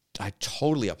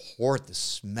totally abhorred the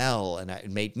smell, and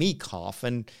it made me cough.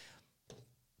 And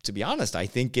to be honest, I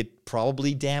think it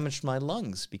probably damaged my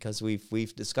lungs because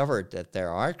we've discovered that there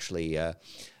are actually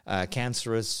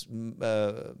cancerous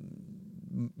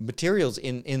materials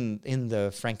in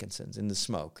the frankincense, in the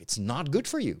smoke. It's not good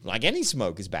for you. Like any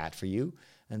smoke is bad for you,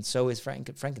 and so is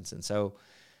frankincense. So,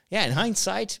 yeah, in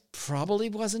hindsight, probably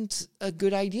wasn't a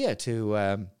good idea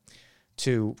to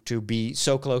be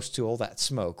so close to all that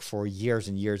smoke for years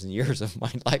and years and years of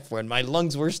my life when my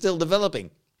lungs were still developing.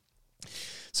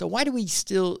 So why do we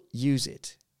still use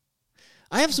it?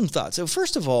 I have some thoughts. So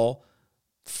first of all,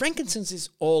 frankincense is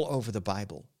all over the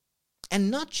Bible, and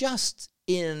not just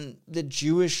in the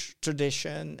Jewish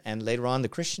tradition and later on the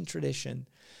Christian tradition,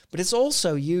 but it's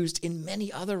also used in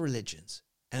many other religions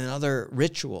and other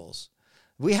rituals.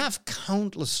 We have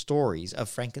countless stories of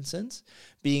frankincense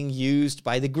being used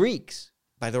by the Greeks,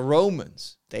 by the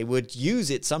Romans. They would use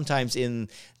it sometimes in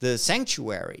the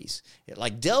sanctuaries.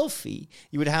 Like Delphi,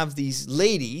 you would have these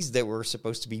ladies that were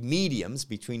supposed to be mediums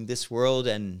between this world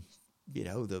and, you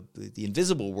know, the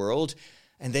invisible world,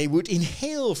 and they would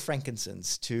inhale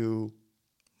frankincense to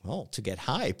get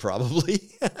high,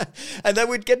 probably. And they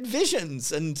would get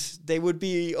visions, and they would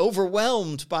be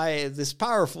overwhelmed by this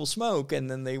powerful smoke, and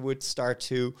then they would start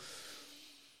to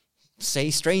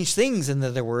say strange things, and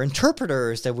then there were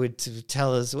interpreters that would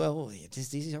tell us, well,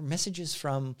 these are messages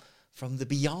from the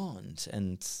beyond.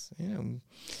 And, you know,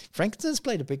 frankincense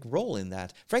played a big role in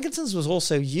that. Frankincense was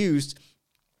also used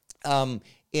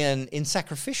in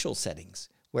sacrificial settings,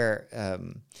 where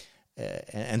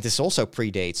and this also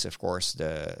predates, of course,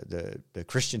 the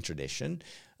Christian tradition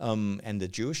and the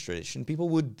Jewish tradition. People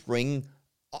would bring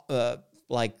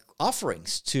like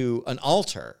offerings to an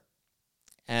altar,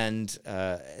 and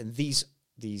these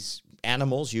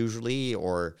animals usually,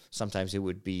 or sometimes it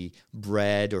would be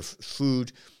bread or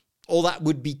food, all that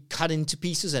would be cut into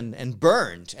pieces and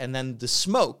burned, and then the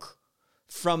smoke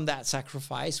from that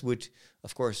sacrifice would,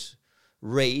 of course,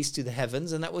 raised to the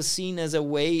heavens, and that was seen as a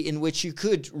way in which you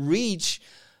could reach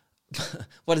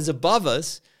what is above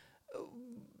us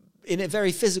in a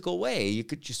very physical way. You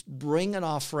could just bring an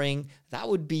offering that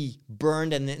would be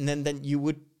burned, and then you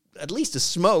would, at least the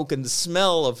smoke and the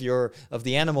smell of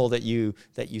the animal that you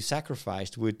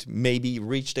sacrificed would maybe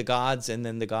reach the gods, and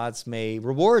then the gods may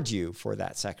reward you for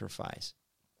that sacrifice.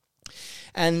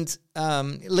 And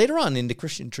later on in the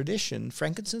Christian tradition,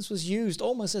 frankincense was used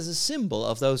almost as a symbol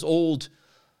of those old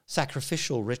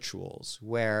sacrificial rituals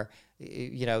where,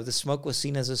 the smoke was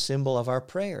seen as a symbol of our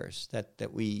prayers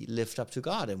that we lift up to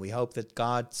God, and we hope that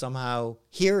God somehow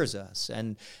hears us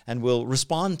and will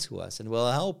respond to us and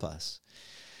will help us.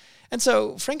 And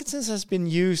so frankincense has been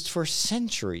used for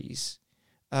centuries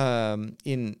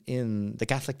in the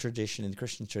Catholic tradition, in the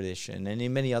Christian tradition, and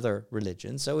in many other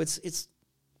religions. So it's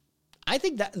I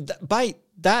think that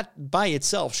by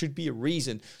itself should be a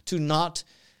reason to not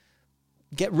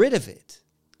get rid of it,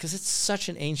 because it's such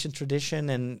an ancient tradition,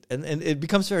 and it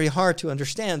becomes very hard to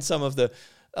understand some of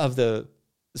the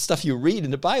stuff you read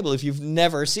in the Bible if you've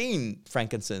never seen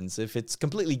frankincense, if it's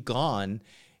completely gone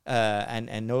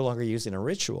and no longer used in our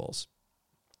rituals.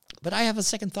 But I have a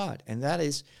second thought, and that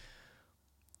is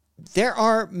there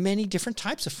are many different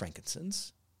types of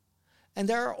frankincense, and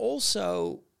there are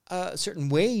also certain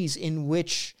ways in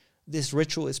which this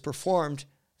ritual is performed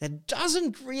that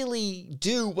doesn't really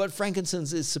do what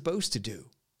frankincense is supposed to do.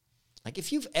 Like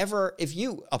if you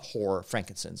abhor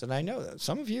frankincense, and I know that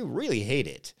some of you really hate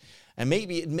it, and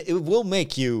maybe it will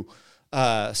make you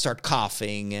start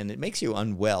coughing and it makes you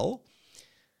unwell,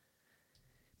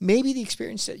 maybe the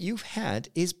experience that you've had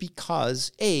is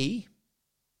because they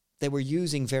were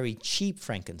using very cheap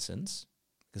frankincense,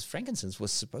 because frankincense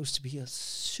was supposed to be a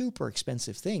super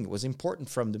expensive thing. It was important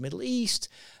from the Middle East,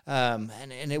 and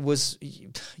it was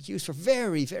used for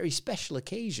very, very special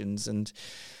occasions, and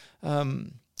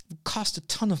cost a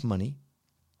ton of money.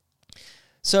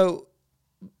 So,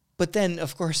 but then,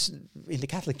 of course, in the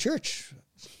Catholic Church,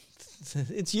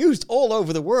 it's used all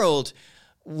over the world.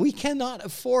 We cannot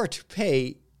afford to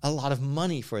pay a lot of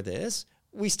money for this.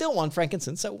 We still want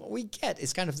frankincense, so what we get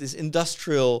is kind of this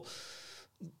industrial,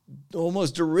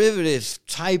 almost derivative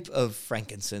type of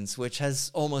frankincense, which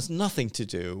has almost nothing to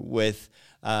do with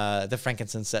the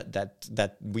frankincense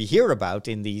that we hear about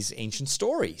in these ancient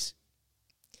stories.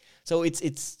 So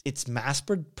it's mass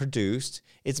produced.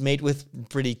 It's made with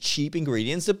pretty cheap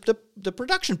ingredients. The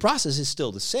production process is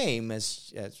still the same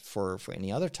as for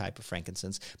any other type of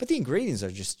frankincense, but the ingredients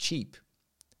are just cheap,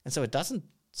 and so it doesn't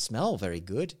smell very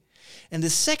good. And the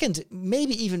second,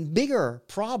 maybe even bigger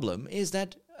problem is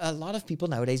that a lot of people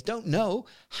nowadays don't know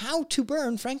how to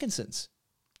burn frankincense.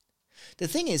 The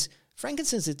thing is,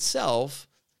 frankincense itself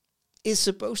is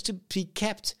supposed to be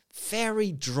kept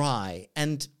very dry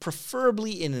and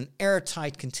preferably in an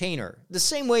airtight container, the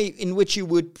same way in which you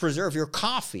would preserve your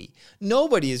coffee.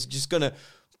 Nobody is just going to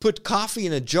put coffee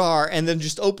in a jar and then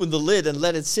just open the lid and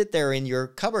let it sit there in your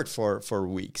cupboard for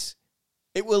weeks.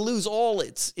 It will lose all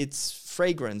its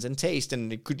fragrance and taste,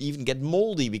 and it could even get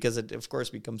moldy because it, of course,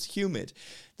 becomes humid.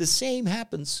 The same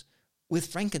happens with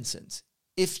frankincense.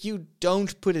 If you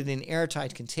don't put it in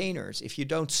airtight containers, if you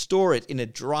don't store it in a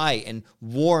dry and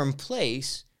warm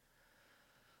place,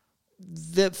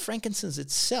 the frankincense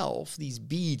itself, these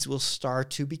beads, will start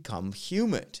to become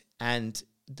humid. And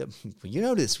you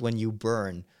notice when you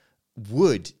burn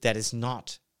wood that is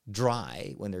not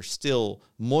dry, when there's still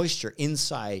moisture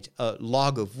inside a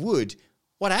log of wood,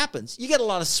 what happens? You get a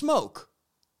lot of smoke.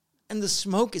 And the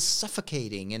smoke is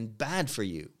suffocating and bad for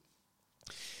you.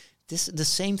 The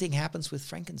same thing happens with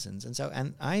frankincense.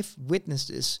 And I've witnessed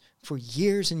this for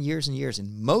years and years and years.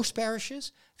 In most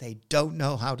parishes, they don't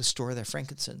know how to store their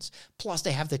frankincense. Plus,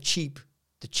 they have the cheap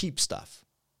stuff.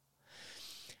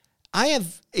 I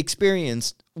have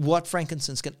experienced what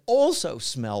frankincense can also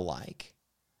smell like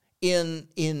in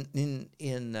the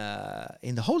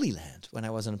Holy Land when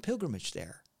I was on a pilgrimage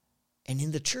there. And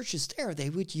in the churches there, they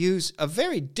would use a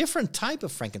very different type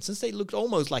of frankincense. They looked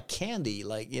almost like candy,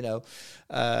 there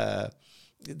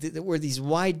were these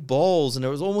white balls, and it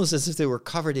was almost as if they were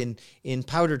covered in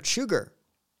powdered sugar.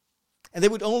 And they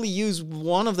would only use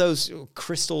one of those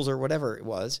crystals or whatever it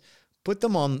was, put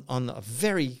them on a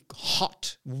very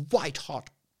white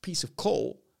hot piece of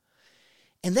coal,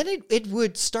 and then it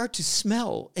would start to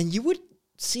smell, and you would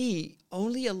see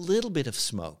only a little bit of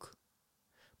smoke.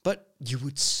 But you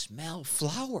would smell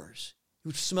flowers. You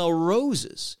would smell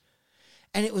roses.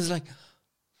 And it was like,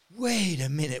 wait a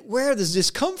minute, where does this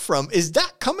come from? Is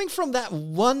that coming from that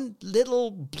one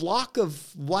little block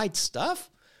of white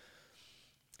stuff?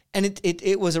 And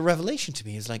it was a revelation to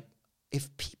me. It's like,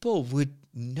 if people would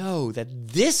know that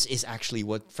this is actually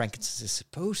what frankincense is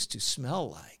supposed to smell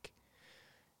like,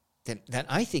 then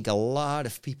I think a lot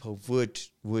of people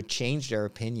would change their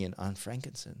opinion on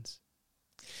frankincense.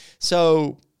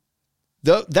 So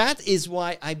that is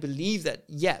why I believe that,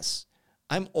 yes,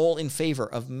 I'm all in favor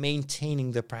of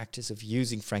maintaining the practice of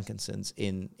using frankincense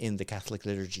in the Catholic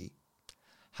liturgy.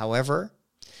 However,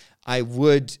 I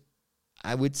would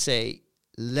say,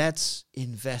 let's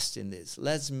invest in this.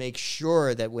 Let's make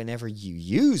sure that whenever you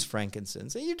use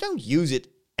frankincense, and you don't use it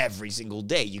every single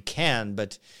day. You can,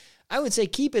 but I would say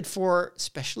keep it for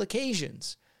special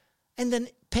occasions. And then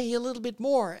pay a little bit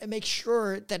more and make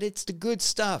sure that it's the good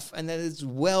stuff and that it's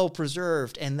well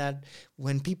preserved, and that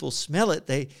when people smell it,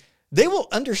 they will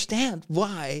understand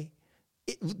why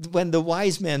when the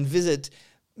wise men visit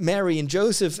Mary and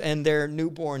Joseph and their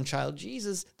newborn child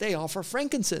Jesus, they offer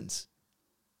frankincense.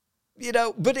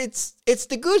 But it's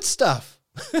the good stuff.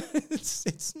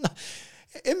 it's not.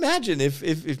 Imagine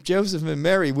if Joseph and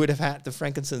Mary would have had the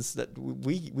frankincense that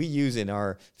we use in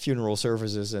our funeral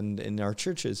services and in our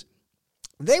churches.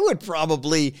 They would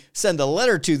probably send a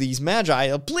letter to these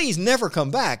magi, please never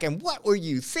come back. And what were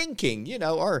you thinking?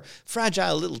 Our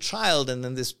fragile little child and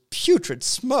then this putrid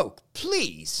smoke,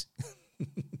 please.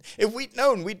 If we'd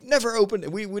known, we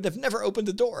would have never opened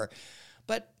the door.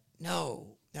 But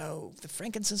no, the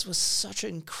frankincense was such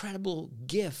an incredible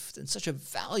gift and such a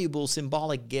valuable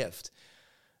symbolic gift.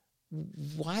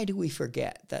 Why do we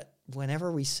forget that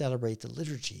whenever we celebrate the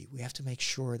liturgy, we have to make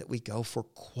sure that we go for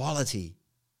quality?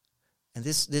 And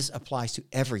this applies to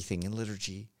everything in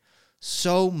liturgy.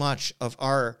 So much of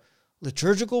our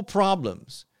liturgical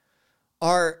problems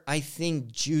are, I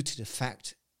think, due to the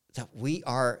fact that we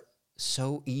are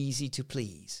so easy to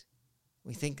please.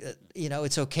 We think that,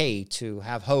 it's okay to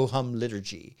have ho-hum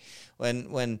liturgy.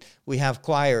 When we have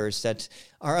choirs that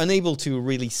are unable to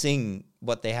really sing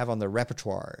what they have on their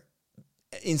repertoire,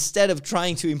 instead of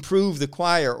trying to improve the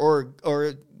choir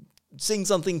or sing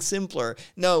something simpler,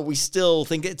 no, we still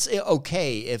think it's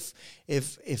okay if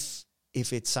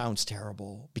it sounds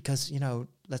terrible, because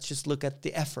let's just look at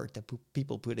the effort that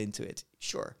people put into it.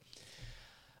 Sure,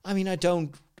 I mean I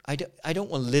don't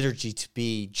want liturgy to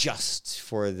be just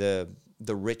for the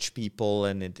rich people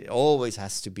and it always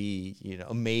has to be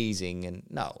amazing, and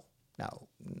no,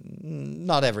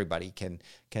 not everybody can,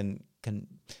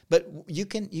 but you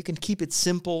can keep it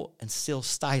simple and still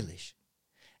stylish,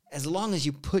 as long as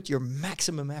you put your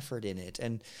maximum effort in it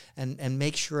and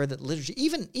make sure that liturgy,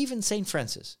 even Saint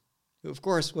Francis, who of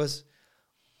course was,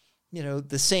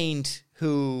 the saint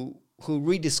who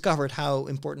rediscovered how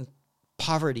important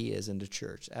poverty is in the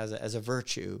church as a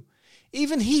virtue,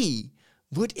 even he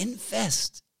would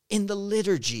invest in the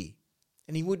liturgy.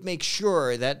 And he would make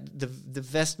sure that the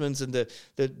vestments and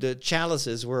the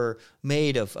chalices were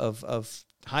made of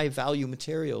high value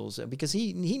materials, because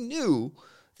he knew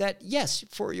that yes,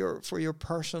 for your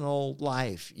personal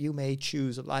life, you may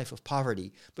choose a life of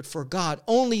poverty, but for God,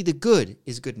 only the good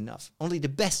is good enough. Only the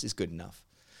best is good enough.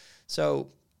 So,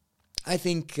 I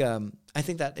think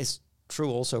that is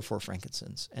true also for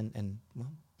frankincense. And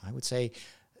well, I would say,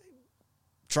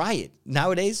 try it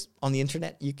nowadays on the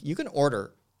internet. You can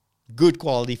order good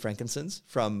quality frankincense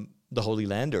from the Holy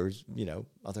Land or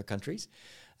other countries.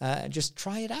 Just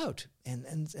try it out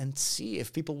and see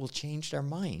if people will change their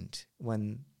mind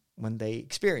when they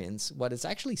experience what it's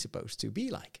actually supposed to be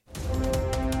like.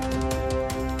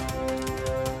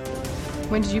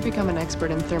 When did you become an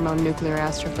expert in thermonuclear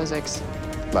astrophysics?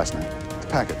 Last night. The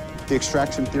packet. The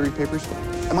extraction theory papers.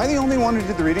 Am I the only one who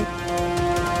did the reading?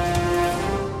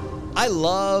 I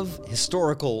love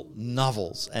historical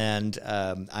novels, and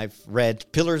I've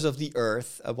read Pillars of the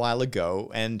Earth a while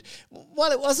ago, and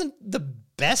while it wasn't the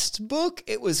best book,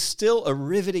 it was still a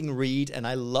riveting read, and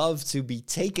I love to be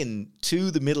taken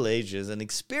to the Middle Ages and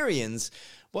experience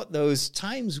what those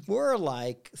times were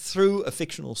like through a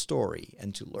fictional story,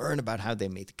 and to learn about how they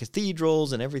made the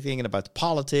cathedrals and everything, and about the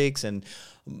politics and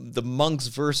the monks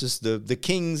versus the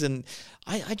kings, and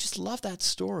I just love that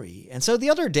story. And so the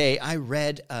other day I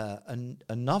read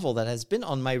a novel that has been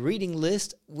on my reading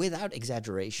list, without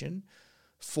exaggeration,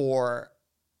 for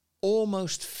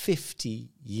almost 50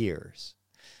 years.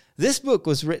 This book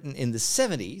was written in the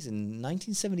 70s, in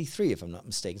 1973, if I'm not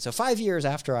mistaken. So 5 years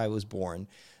after I was born,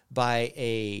 by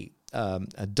a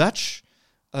Dutch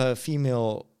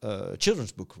female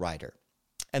children's book writer.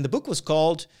 And the book was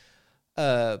called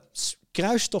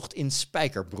Kruistocht in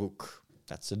Spijkerbroek.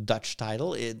 That's a Dutch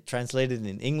title. It translated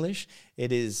in English,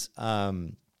 it is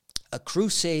A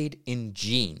Crusade in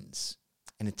Jeans.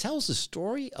 And it tells the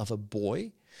story of a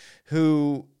boy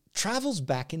who travels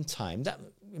back in time.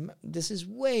 This is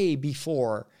way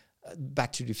before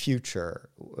Back to the Future.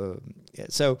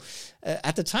 So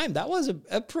at the time, that was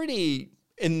a pretty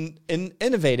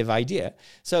innovative idea.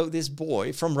 So this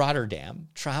boy from Rotterdam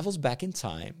travels back in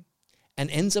time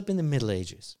and ends up in the Middle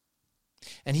Ages.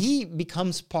 And he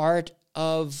becomes part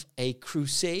of a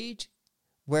crusade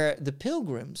where the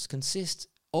pilgrims consist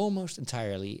almost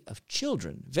entirely of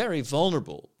children, very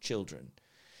vulnerable children.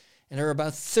 And there are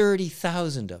about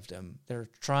 30,000 of them that are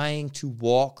trying to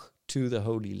walk to the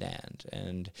Holy Land.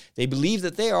 And they believe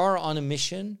that they are on a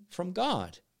mission from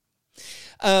God.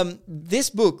 This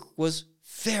book was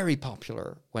very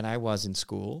popular when I was in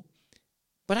school,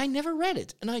 but I never read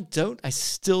it. And I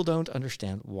still don't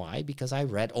understand why, because I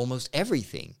read almost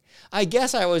everything. I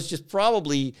guess I was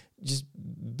probably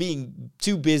being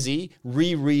too busy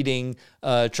rereading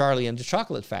Charlie and the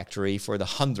Chocolate Factory for the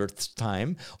 100th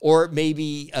time, or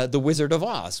maybe The Wizard of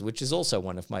Oz, which is also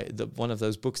one of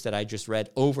those books that I just read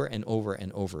over and over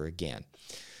and over again.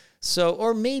 So,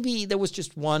 or maybe there was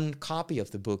just one copy of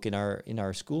the book in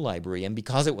our school library, and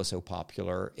because it was so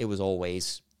popular, it was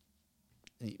always,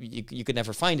 you could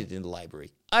never find it in the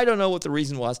library. I don't know what the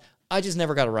reason was. I just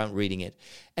never got around reading it.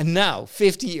 And now,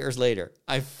 50 years later,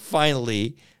 I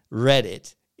finally read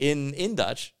it in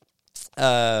Dutch,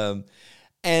 and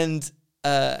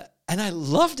I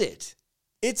loved it.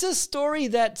 It's a story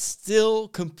that still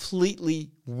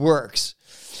completely works.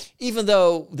 Even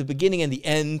though the beginning and the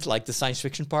end, like the science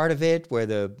fiction part of it, where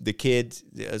the kid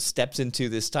steps into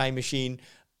this time machine,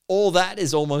 all that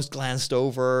is almost glanced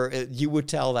over. You would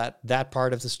tell that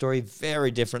part of the story very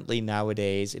differently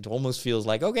nowadays. It almost feels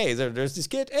like, okay, there's this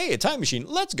kid, hey, a time machine,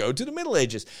 let's go to the Middle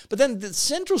Ages. But then the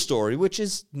central story, which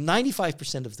is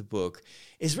 95% of the book,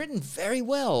 is written very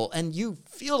well, and you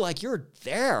feel like you're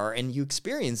there and you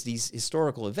experience these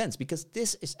historical events, because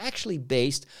this is actually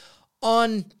based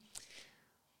on...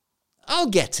 I'll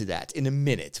get to that in a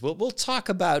minute. We'll talk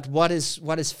about what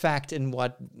is fact and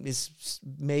what is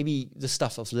maybe the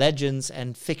stuff of legends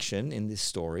and fiction in this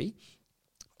story.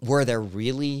 Were there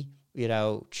really,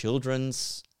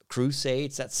 children's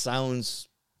crusades? That sounds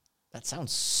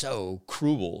so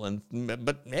cruel,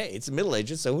 but hey, it's the Middle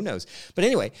Ages, so who knows? But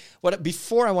anyway,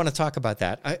 before I want to talk about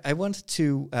that, I wanted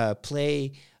to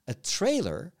play a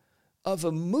trailer of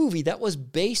a movie that was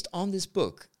based on this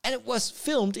book, and it was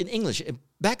filmed in English.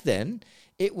 Back then,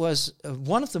 it was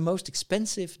one of the most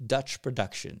expensive Dutch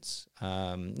productions.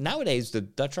 Nowadays, the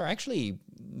Dutch are actually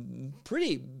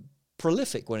pretty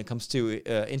prolific when it comes to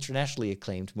internationally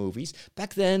acclaimed movies.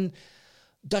 Back then,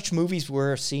 Dutch movies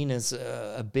were seen as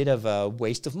a bit of a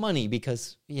waste of money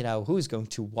because, who's going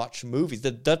to watch movies? The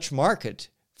Dutch market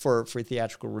for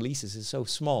theatrical releases is so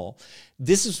small.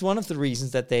 This is one of the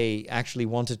reasons that they actually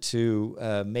wanted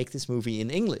to make this movie in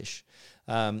English.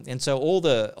 And so all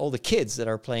the kids that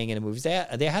are playing in the movies,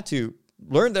 they had to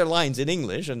learn their lines in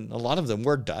English, and a lot of them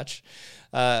were Dutch,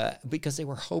 because they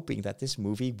were hoping that this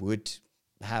movie would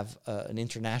have an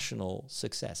international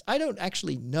success. I don't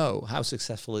actually know how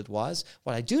successful it was.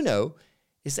 What I do know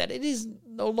is that it is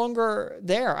no longer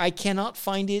there. I cannot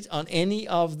find it on any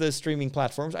of the streaming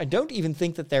platforms. I don't even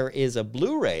think that there is a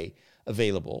Blu-ray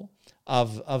available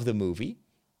of the movie.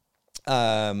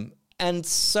 And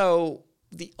so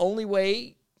the only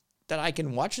way that I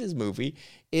can watch this movie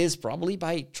is probably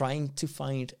by trying to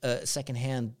find a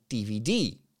secondhand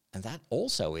DVD. And that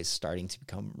also is starting to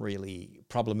become really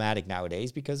problematic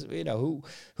nowadays because,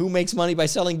 who makes money by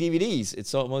selling DVDs?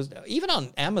 It's almost, even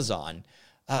on Amazon,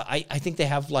 I think they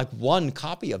have like one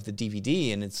copy of the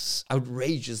DVD and it's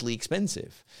outrageously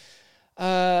expensive.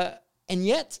 And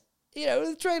yet,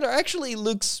 the trailer actually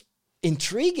looks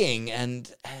intriguing, and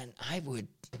I would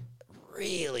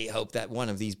really hope that one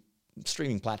of these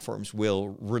streaming platforms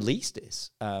will release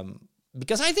this,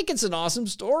 because I think it's an awesome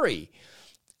story.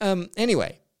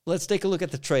 Anyway, let's take a look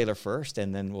at the trailer first,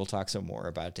 and then we'll talk some more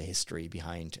about the history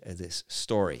behind this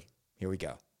story. Here we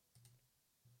go.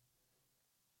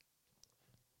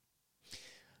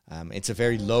 It's a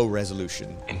very low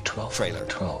resolution in trailer.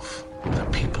 12, the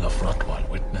people of Rottweil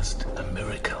witnessed a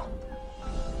miracle.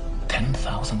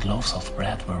 10,000 loaves of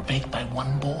bread were baked by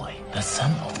one boy, the son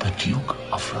of the Duke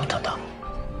of Rotterdam.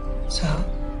 So?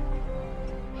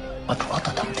 But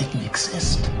Rotterdam didn't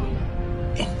exist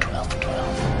in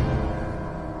 1212.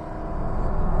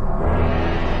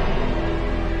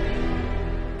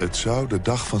 Het zou de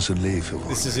dag van zijn leven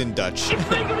worden. This is in Dutch.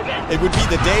 It would be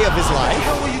the day of his life.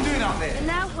 What are you doing out there? And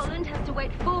now Holland has to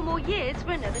wait 4 more years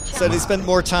for another chance. So they spent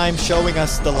more time showing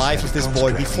us the life of this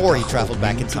boy before he traveled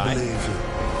back in time.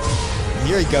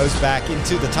 Here he goes back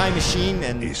into the time machine,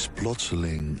 and is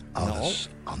plotseling alles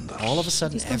anders. All of a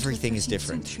sudden, everything is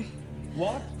different.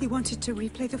 What? He wanted to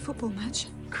replay the football match.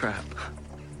 Crap.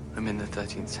 I'm in the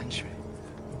 13th century.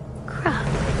 Crap.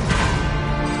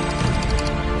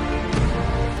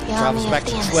 Travels back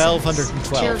to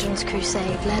 1212. Children's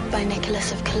Crusade, led by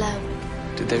Nicholas of Cologne.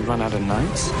 Did they run out of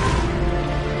knights?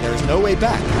 There is no way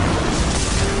back.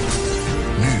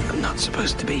 I'm not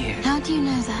supposed to be here. How do you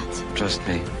know that? Trust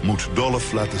me. Moet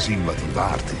Dolph laten zien wat hij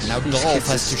waard is. Now Dolph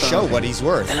has to show what he's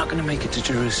worth. They're not going to make it to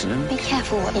Jerusalem. Be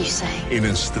careful what you say. In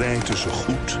een strijd tussen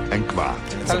goed en kwaad.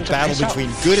 It's a battle between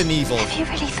good and evil. Have you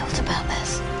really thought about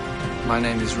this? My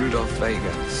name is Rudolph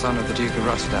Vega, son of the Duke of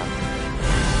Rotterdam.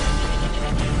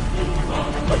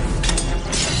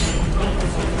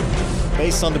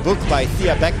 Based on the book by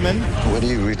Thea Beckman. Where do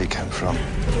you really come from?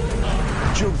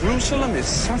 Jerusalem is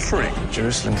suffering.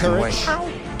 Jerusalem can Courage. wait. How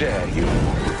dare you?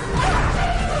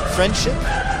 Friendship.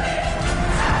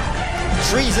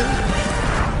 Treason.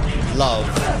 Love.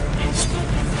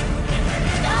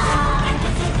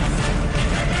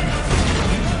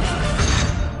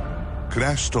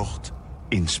 Kruistocht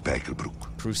in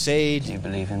Spijkerbroek. Crusade. Do you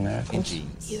believe in miracles? In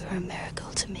jeans. You are a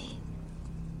miracle to me.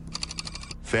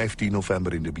 15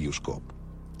 november in de bioscoop.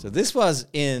 So this was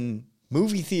in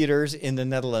movie theaters in the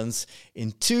Netherlands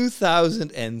in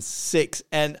 2006,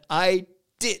 and I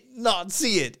did not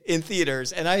see it in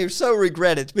theaters, and I so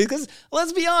regret it, because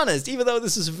let's be honest, even though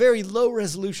this is a very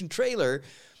low-resolution trailer,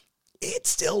 it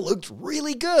still looked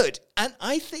really good, and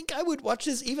I think I would watch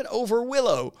this even over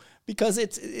Willow, because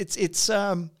it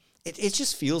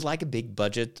just feels like a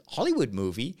big-budget Hollywood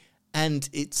movie. And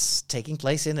it's taking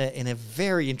place in a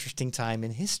very interesting time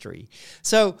in history.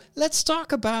 So let's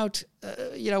talk about,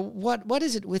 what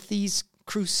is it with these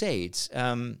Crusades?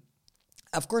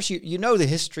 Of course, you know the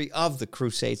history of the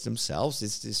Crusades themselves.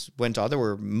 This went on. There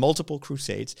were multiple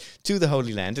Crusades to the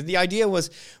Holy Land. And the idea was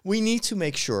we need to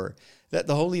make sure that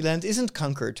the Holy Land isn't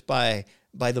conquered by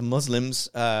the Muslims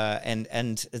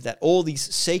and that all these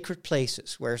sacred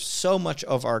places where so much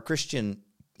of our Christian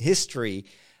history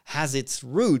has its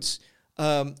roots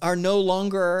are no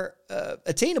longer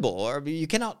attainable, or you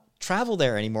cannot travel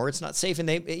there anymore. It's not safe, and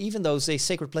even those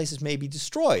sacred places may be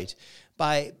destroyed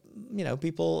by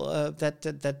people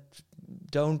that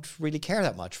don't really care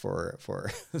that much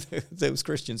for those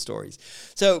Christian stories.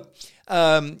 So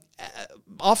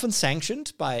often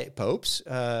sanctioned by popes,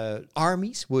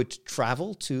 armies would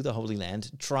travel to the Holy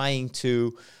Land trying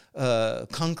to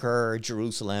conquer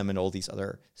Jerusalem and all these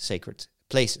other sacred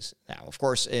places. Now, of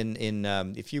course, in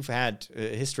if you've had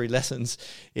history lessons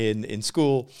in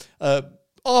school,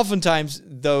 oftentimes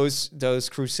those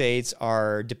crusades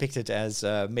are depicted as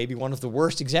maybe one of the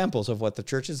worst examples of what the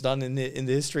church has done in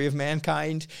the history of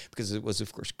mankind, because it was,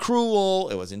 of course, cruel.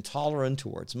 It was intolerant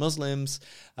towards Muslims.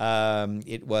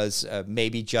 It was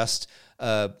maybe just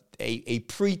a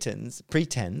pretense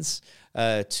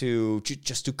to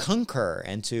conquer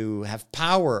and to have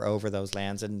power over those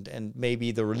lands, and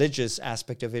maybe the religious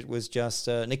aspect of it was just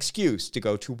an excuse to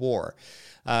go to war.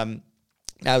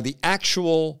 Now, the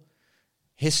actual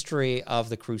history of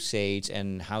the Crusades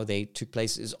and how they took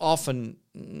place is often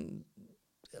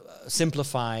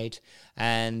simplified,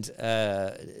 and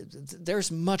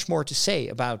there's much more to say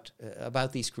about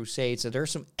these Crusades. There are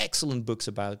some excellent books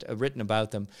written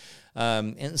about them,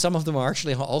 and some of them are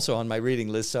actually also on my reading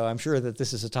list, so I'm sure that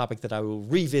this is a topic that I will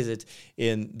revisit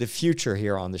in the future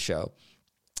here on the show.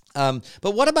 But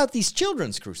what about these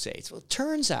children's crusades? Well, it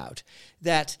turns out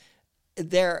that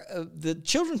the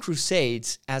children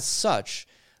crusades as such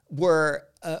were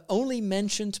only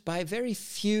mentioned by very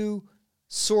few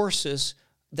sources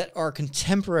that are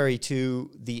contemporary to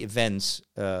the events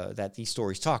that these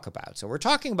stories talk about. So we're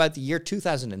talking about the year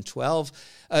 2012,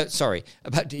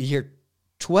 about the year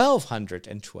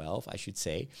 1212, I should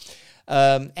say.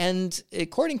 And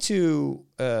according to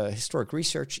historic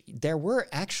research, there were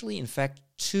actually, in fact,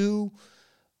 two,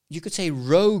 you could say,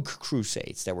 rogue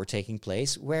crusades that were taking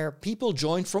place, where people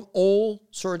joined from all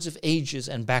sorts of ages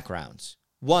and backgrounds.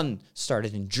 One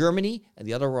started in Germany, and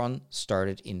the other one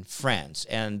started in France.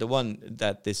 And the one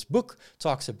that this book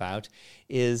talks about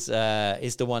is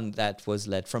the one that was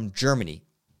led from Germany.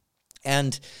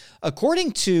 And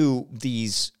according to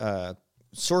these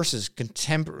sources,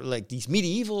 like these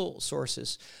medieval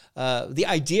sources, the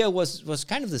idea was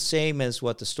kind of the same as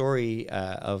what the story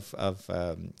of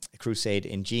Crusade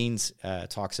in Jeans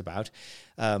talks about.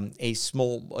 A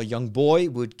young boy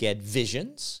would get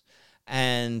visions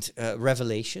and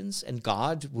revelations, and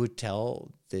God would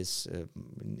tell this,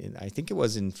 I think it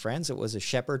was in France, it was a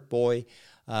shepherd boy,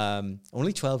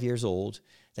 only 12 years old,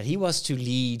 that he was to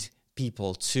lead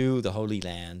people to the Holy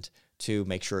Land to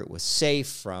make sure it was safe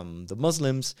from the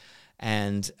Muslims.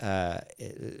 And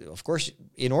of course,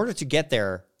 in order to get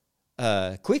there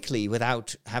quickly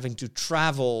without having to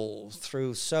travel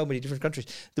through so many different countries,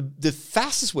 the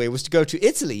fastest way was to go to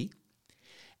Italy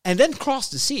and then cross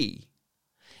the sea.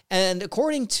 And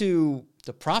according to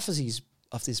the prophecies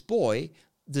of this boy,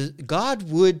 God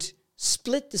would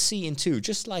split the sea in two,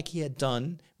 just like he had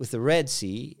done with the Red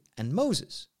Sea and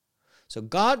Moses. So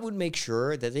God would make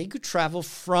sure that they could travel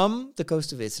from the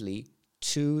coast of Italy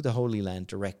to the Holy Land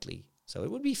directly. So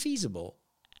it would be feasible.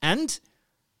 And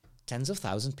tens of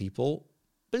thousands of people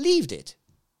believed it.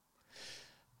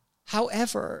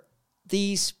 However,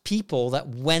 these people that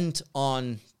went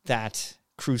on that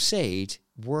crusade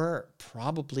were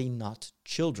probably not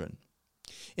children.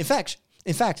 In fact,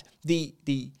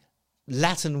 the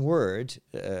Latin word,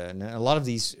 and a lot of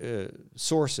these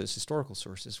sources, historical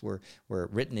sources, were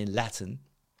written in Latin,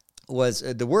 was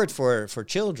the word for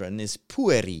children is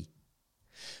pueri.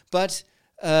 But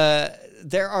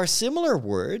there are similar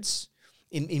words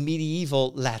in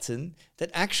medieval Latin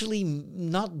that actually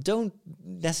don't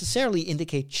necessarily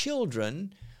indicate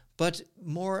children, but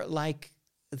more like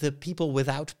the people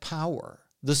without power,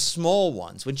 the small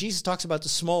ones. When Jesus talks about the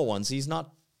small ones, he's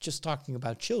not just talking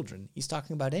about children. He's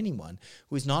talking about anyone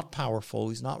who is not powerful,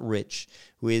 who's not rich,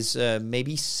 who is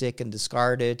maybe sick and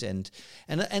discarded. And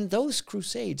those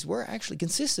crusades were actually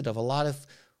consisted of a lot of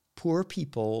poor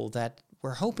people that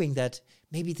were hoping that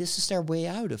maybe this is their way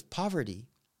out of poverty.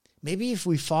 Maybe if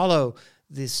we follow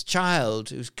this child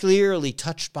who's clearly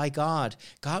touched by God,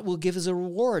 God will give us a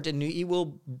reward and he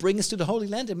will bring us to the Holy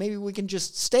Land, and maybe we can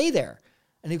just stay there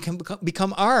and it can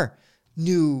become our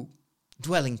new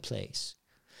dwelling place.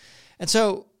 And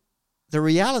so the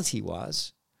reality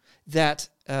was that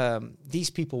these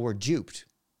people were duped,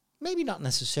 maybe not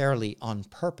necessarily on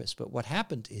purpose, but what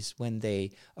happened is when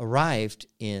they arrived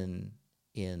in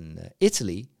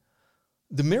Italy,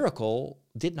 the miracle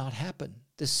did not happen.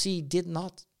 The sea did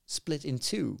not split in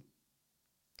two.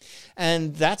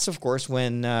 And that's, of course,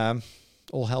 when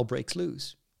all hell breaks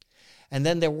loose. And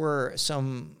then there were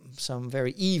some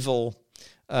very evil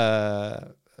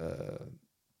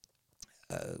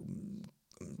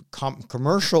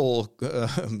commercial,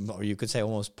 or you could say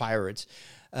almost pirates,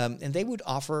 and they would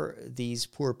offer these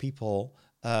poor people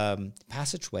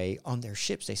passageway on their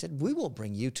ships. They said, "We will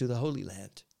bring you to the Holy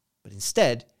Land," but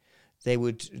instead, they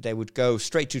would go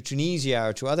straight to Tunisia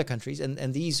or to other countries,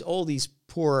 and all these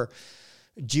poor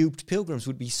duped pilgrims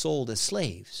would be sold as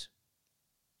slaves.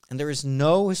 And there is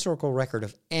no historical record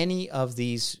of any of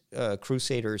these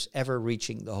crusaders ever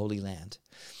reaching the Holy Land.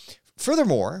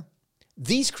 Furthermore,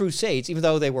 these crusades, even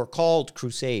though they were called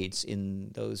crusades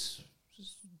in those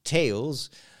tales,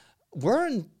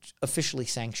 weren't officially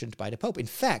sanctioned by the Pope. In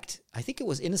fact, I think it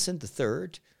was Innocent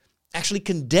III actually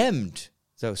condemned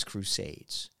those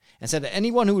crusades and said that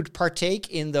anyone who would partake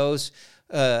in those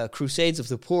crusades of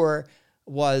the poor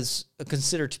was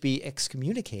considered to be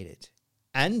excommunicated.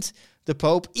 And the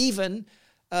Pope even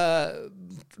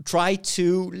tried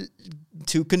to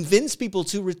convince people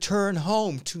to return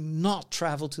home, to not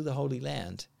travel to the Holy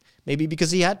Land. Maybe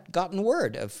because he had gotten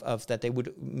word of that they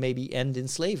would maybe end in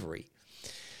slavery.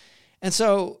 And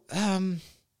so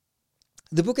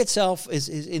the book itself is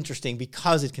interesting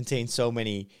because it contains so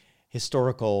many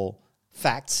historical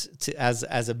facts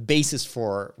as a basis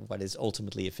for what is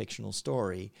ultimately a fictional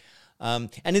story.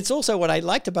 And it's also what I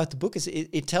liked about the book is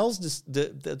it tells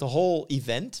the whole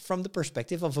event from the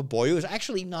perspective of a boy who is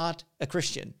actually not a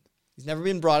Christian. He's never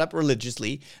been brought up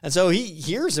religiously, and so he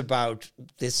hears about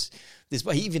this.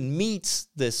 He even meets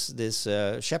this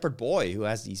shepherd boy who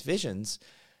has these visions,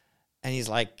 and he's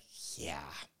like,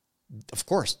 "Yeah, of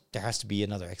course there has to be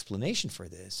another explanation for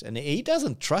this," and he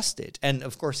doesn't trust it. And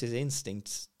of course, his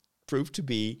instincts prove to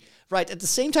be right. At the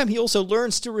same time, he also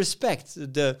learns to respect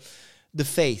the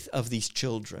faith of these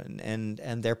children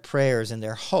and their prayers and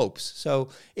their hopes. So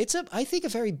it's I think a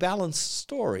very balanced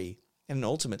story. And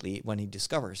ultimately, when he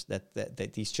discovers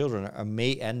that these children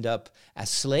may end up as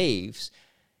slaves,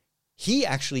 he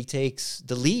actually takes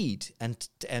the lead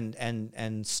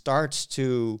and starts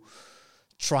to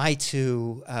try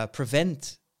to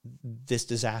prevent this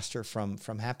disaster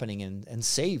from happening and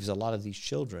saves a lot of these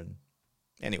children.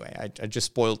 Anyway, I just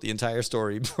spoiled the entire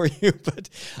story for you, but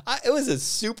it was a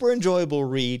super enjoyable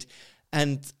read.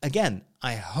 And again,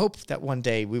 I hope that one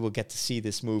day we will get to see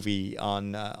this movie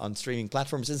on streaming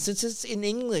platforms. And since it's in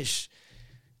English,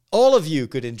 all of you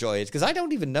could enjoy it, because I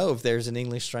don't even know if there's an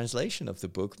English translation of the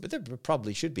book, but there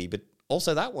probably should be. But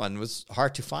also that one was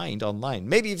hard to find online.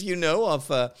 Maybe if you know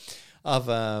of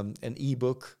an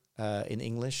ebook in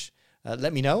English,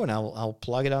 let me know, and I'll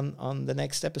plug it on the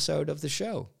next episode of the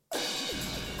show.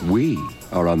 We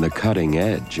are on the cutting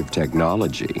edge of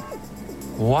technology.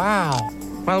 Wow.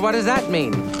 Well, what does that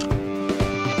mean?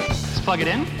 Just plug it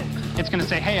in. It's going to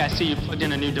say, "Hey, I see you plugged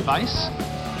in a new device,"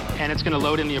 and it's going to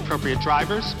load in the appropriate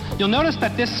drivers. You'll notice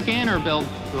that this scanner build.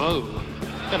 Whoa.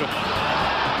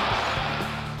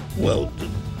 Well,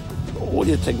 all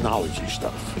your technology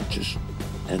stuff, it just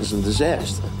ends in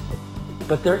disaster.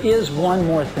 But there is one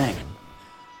more thing.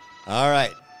 All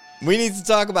right. We need to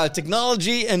talk about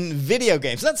technology and video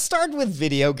games. Let's start with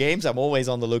video games. I'm always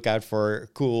on the lookout for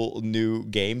cool new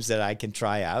games that I can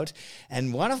try out.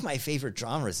 And one of my favorite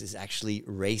genres is actually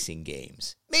racing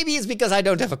games. Maybe it's because I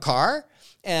don't have a car.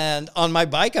 And on my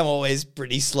bike, I'm always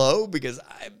pretty slow because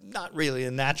I'm not really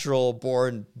a natural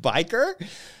born biker.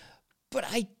 But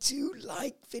I do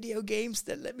like video games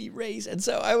that let me race. And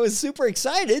so I was super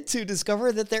excited to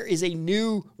discover that there is a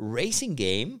new racing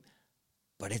game,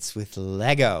 but it's with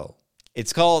Lego.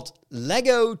 It's called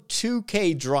Lego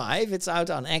 2K Drive. It's out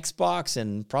on Xbox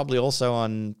and probably also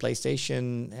on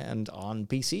PlayStation and on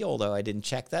PC, although I didn't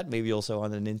check that. Maybe also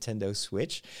on the Nintendo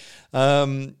Switch.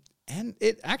 And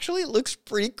it actually looks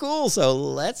pretty cool. So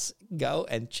let's go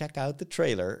and check out the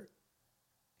trailer.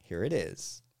 Here it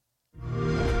is.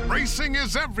 Racing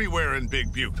is everywhere in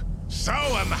Big Butte. Show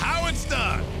them how it's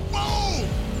done. Boom!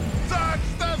 Touch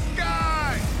the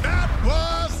sky! That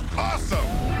was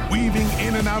awesome! Weaving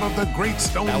in and out of the great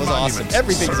stone monuments. Awesome.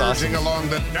 Everything's surging awesome. along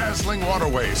the dazzling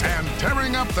waterways and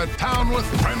tearing up the town with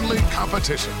friendly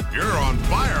competition. You're on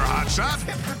fire, Hotshot.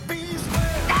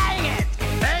 Dang it!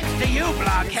 Thanks to you,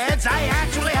 blockheads, I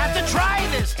actually have to try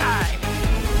this time.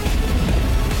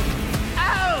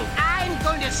 Oh, I'm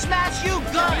going to smash you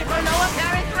good for no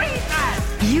apparent reason.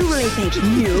 You really think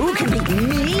you can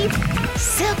beat me?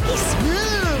 Silky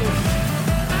smooth.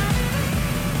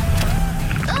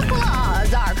 The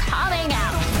claws are coming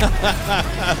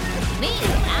out.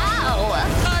 Meow.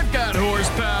 I've got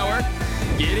horsepower.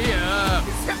 Giddy up.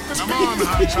 Come on,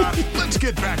 Hotshot. Let's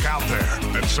get back out there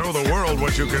and show the world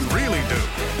what you can really do.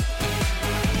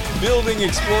 Building,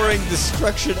 exploring,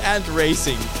 destruction, and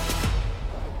racing.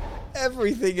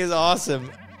 Everything is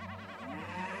awesome.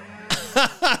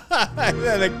 And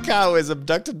then a cow is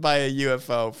abducted by a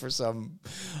UFO for some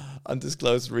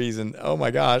undisclosed reason. Oh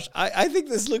my gosh. I think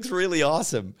this looks really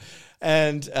awesome.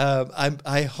 And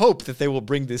I hope that they will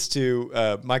bring this to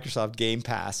Microsoft Game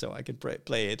Pass so I can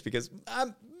play it, because I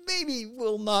maybe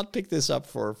will not pick this up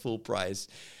for full price.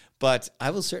 But I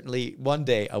will certainly, one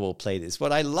day I will play this.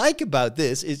 What I like about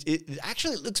this is it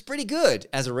actually looks pretty good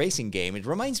as a racing game. It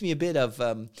reminds me a bit of,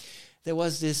 there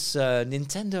was this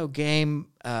Nintendo game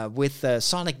with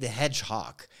Sonic the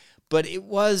Hedgehog. But it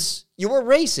was, you were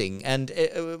racing, and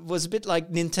it was a bit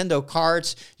like Nintendo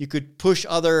carts. You could push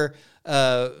other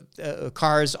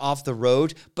cars off the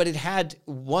road, but it had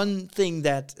one thing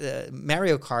that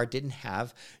Mario Kart didn't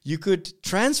have. You could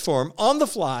transform on the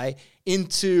fly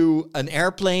into an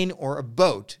airplane or a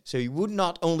boat. So you would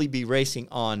not only be racing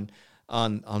on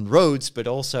roads, but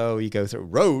also you go through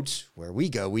roads. Where we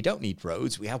go, we don't need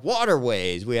roads. We have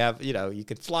waterways. We have, you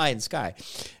can fly in the sky.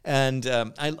 And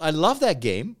I love that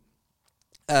game.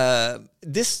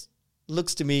 This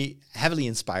looks to me heavily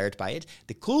inspired by it.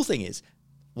 The cool thing is,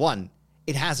 one,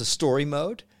 it has a story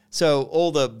mode. So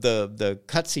all the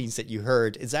cutscenes that you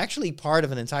heard is actually part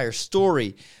of an entire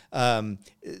story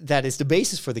that is the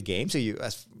basis for the game. So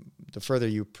the further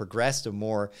you progress, the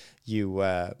more you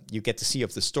get to see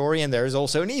of the story. And there is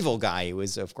also an evil guy who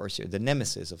is, of course, the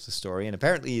nemesis of the story, and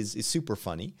apparently is super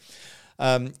funny.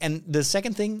 And the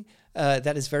second thing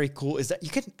that is very cool is that you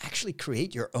can actually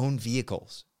create your own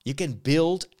vehicles. You can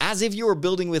build as if you were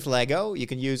building with Lego. You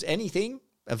can use anything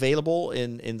available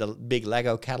in the big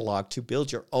Lego catalog to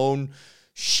build your own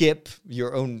ship,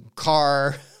 your own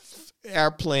car,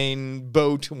 airplane,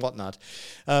 boat, and whatnot.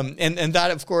 And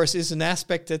that, of course, is an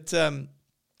aspect that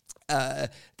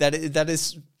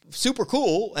is super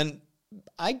cool. And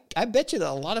I bet you that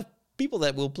a lot of people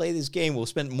that will play this game will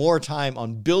spend more time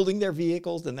on building their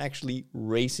vehicles than actually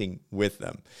racing with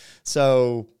them.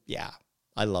 So, yeah,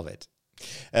 I love it.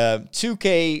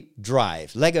 2K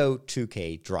Drive, Lego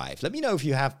 2K Drive. Let me know if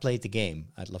you have played the game.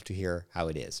 I'd love to hear how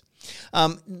it is.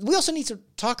 We also need to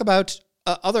talk about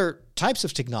other types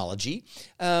of technology.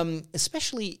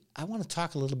 Especially, I want to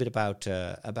talk a little bit about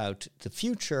the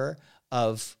future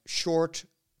of short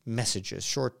messages,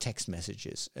 short text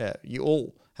messages. You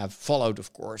all have followed,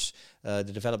 of course, the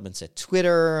developments at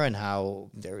Twitter and how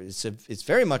it's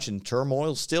very much in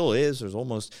turmoil. Still is. There's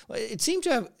almost, it seems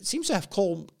to have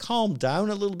calmed down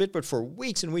a little bit, but for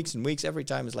weeks and weeks and weeks, every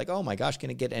time it's like, oh my gosh, can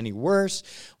it get any worse?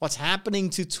 What's happening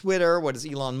to Twitter? What is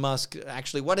Elon Musk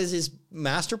actually? What is his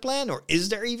master plan, or is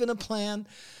there even a plan?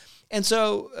 And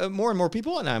so more and more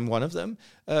people, and I'm one of them,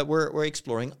 we're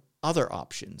exploring other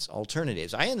options,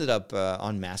 alternatives. I ended up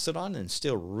on Mastodon and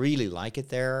still really like it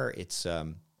there. It's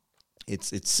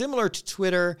similar to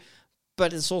Twitter,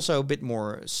 but it's also a bit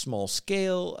more small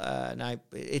scale. And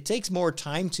it takes more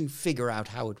time to figure out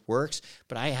how it works.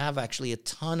 But I have actually a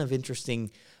ton of interesting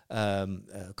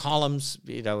columns,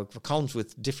 columns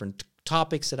with different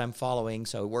topics that I'm following,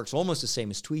 so it works almost the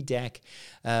same as TweetDeck.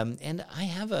 And I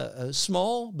have a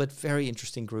small but very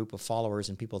interesting group of followers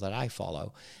and people that I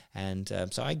follow. And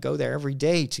so I go there every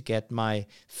day to get my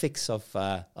fix of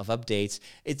updates.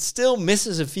 It still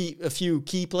misses a few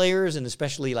key players, and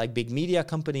especially like big media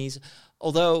companies,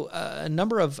 although a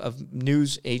number of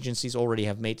news agencies already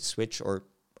have made the switch or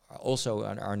also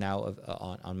are now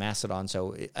on Mastodon.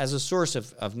 So as a source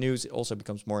of news, it also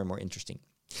becomes more and more interesting.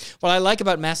 What I like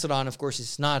about Mastodon, of course,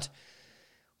 is not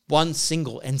one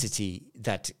single entity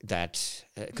that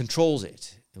controls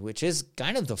it, which is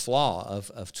kind of the flaw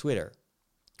of Twitter.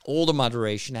 All the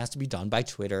moderation has to be done by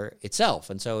Twitter itself.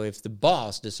 And so if the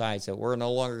boss decides that we're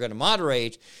no longer going to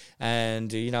moderate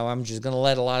and, I'm just going to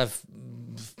let a lot of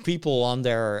people on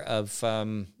there of,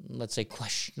 let's say,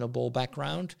 questionable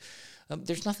background,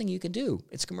 there's nothing you can do.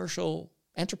 It's commercial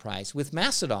enterprise. With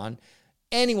Mastodon,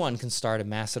 anyone can start a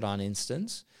Mastodon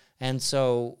instance, and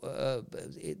so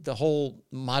the whole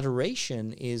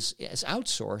moderation is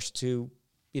outsourced to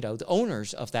the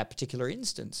owners of that particular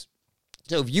instance.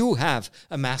 So if you have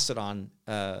a Mastodon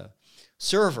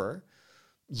server,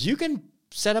 you can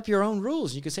set up your own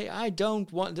rules. You can say, I don't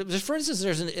want. For instance,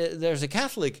 there's a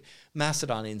Catholic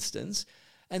Mastodon instance,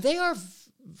 and they are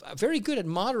very good at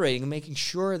moderating and making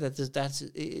sure that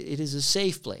it is a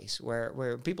safe place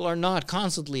where people are not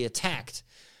constantly attacked,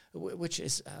 which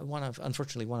is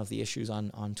unfortunately one of the issues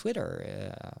on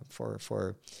Twitter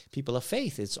for people of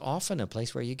faith. It's often a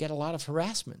place where you get a lot of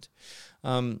harassment.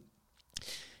 One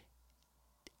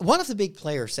of the big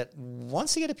players that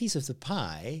wants to get a piece of the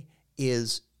pie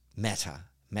is Meta.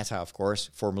 Meta, of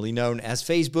course, formerly known as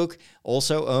Facebook,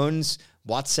 also owns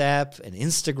WhatsApp and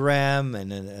Instagram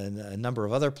and a number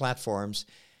of other platforms.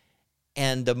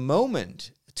 And the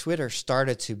moment Twitter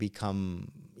started to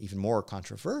become even more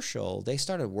controversial, they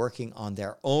started working on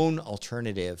their own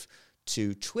alternative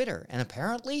to Twitter. And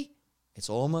apparently, it's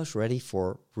almost ready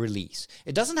for release.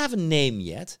 It doesn't have a name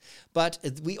yet, but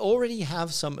we already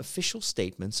have some official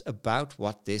statements about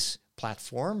what this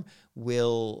platform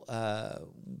will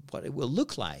what it will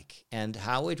look like and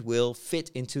how it will fit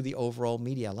into the overall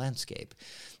media landscape.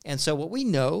 And so what we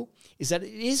know is that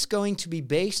it is going to be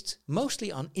based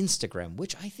mostly on Instagram,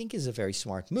 which I think is a very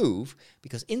smart move,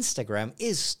 because Instagram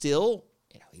is still,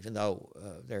 even though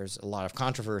there's a lot of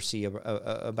controversy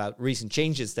about recent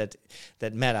changes that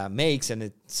Meta makes, and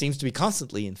it seems to be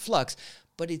constantly in flux,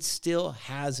 but it still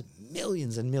has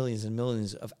millions and millions and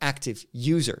millions of active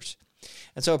users.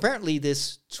 And so apparently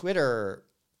this Twitter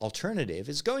alternative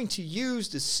is going to use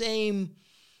the same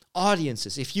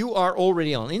audiences. If you are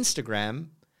already on Instagram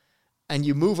and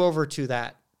you move over to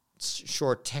that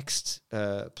short text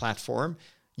platform,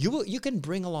 you can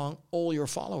bring along all your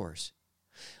followers.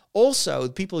 Also,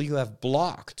 people you have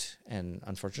blocked, and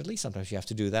unfortunately, sometimes you have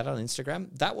to do that on Instagram,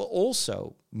 that will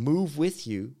also move with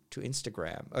you to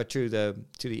Instagram, or to the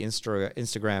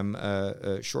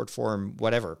Instagram short form,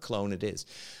 whatever clone it is.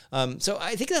 So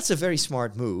I think that's a very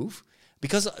smart move,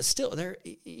 because still,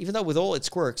 even though with all its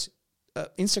quirks,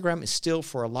 Instagram is still,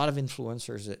 for a lot of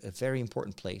influencers, a very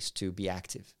important place to be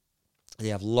active. They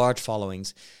have large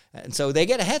followings, and so they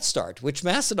get a head start, which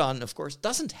Mastodon, of course,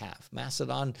 doesn't have.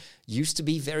 Mastodon used to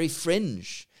be very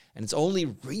fringe, and it's only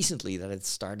recently that it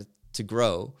started to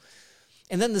grow.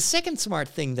 And then the second smart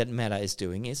thing that Meta is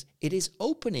doing is it is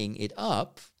opening it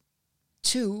up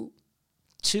to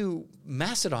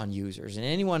Mastodon users and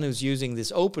anyone who's using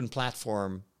this open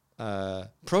platform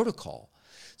protocol.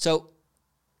 So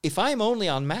if I'm only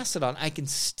on Mastodon, I can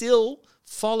still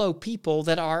follow people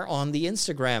that are on the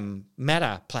Instagram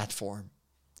Meta platform,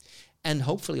 and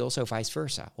hopefully also vice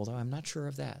versa, although I'm not sure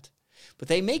of that. But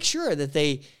they make sure that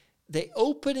they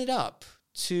open it up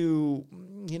to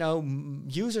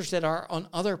users that are on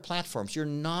other platforms. You're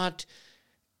not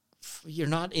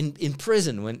in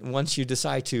prison once you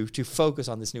decide to focus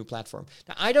on this new platform.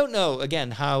 Now, I don't know,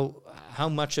 again, how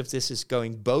much of this is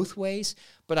going both ways,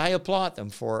 but I applaud them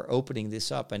for opening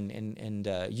this up and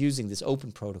using this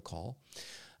open protocol,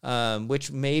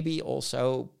 which maybe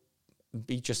also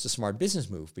be just a smart business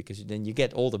move, because then you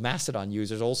get all the Mastodon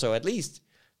users also at least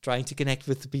trying to connect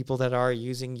with the people that are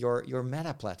using your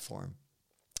Meta platform.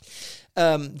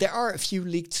 There are a few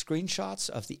leaked screenshots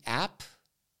of the app,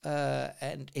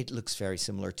 and it looks very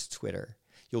similar to Twitter.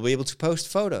 You'll be able to post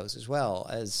photos as well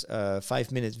as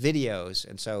 5-minute videos.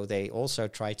 And so they also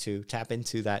try to tap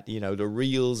into that, the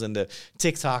Reels and the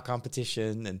TikTok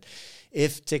competition. And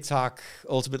if TikTok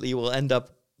ultimately will end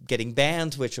up getting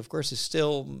banned, which of course is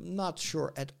still not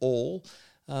sure at all,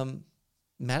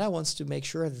 Meta wants to make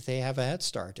sure that they have a head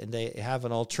start and they have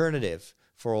an alternative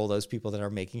for all those people that are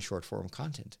making short form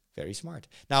content. Very smart.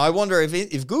 Now, I wonder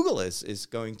if Google is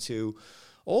going to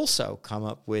also come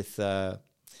up with an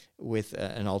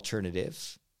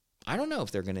alternative. I don't know if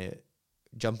they're going to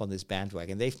jump on this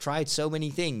bandwagon. They've tried so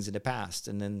many things in the past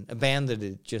and then abandoned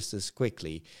it just as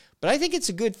quickly. But I think it's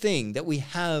a good thing that we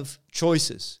have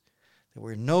choices, that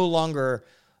we're no longer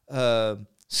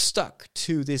stuck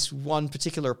to this one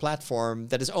particular platform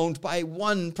that is owned by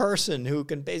one person who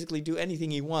can basically do anything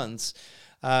he wants.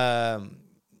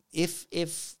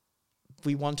 If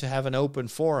we want to have an open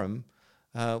forum,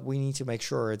 we need to make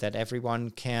sure that everyone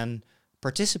can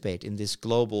participate in this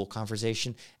global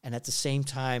conversation, and at the same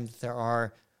time there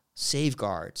are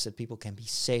safeguards, that people can be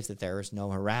safe, that there is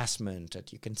no harassment,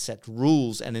 that you can set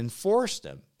rules and enforce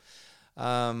them.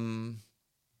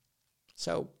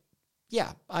 So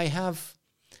yeah, I have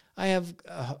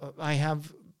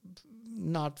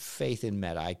not faith in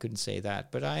Meta, I couldn't say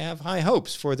that, but I have high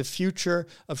hopes for the future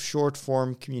of short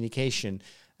form communication,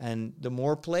 and the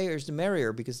more players the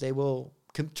merrier, because they will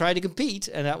try to compete,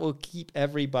 and that will keep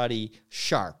everybody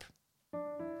sharp.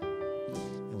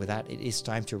 And with that, it is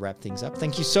time to wrap things up.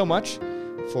 Thank you so much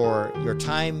for your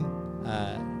time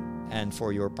and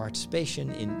for your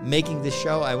participation in making this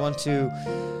show. I want to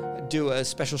do a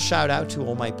special shout out to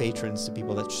all my patrons, the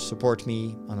people that support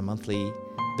me on a monthly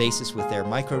basis with their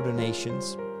micro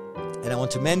donations. And I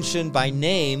want to mention by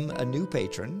name a new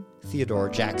patron, Theodore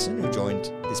Jackson, who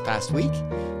joined this past week.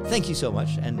 Thank you so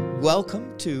much, and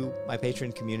welcome to my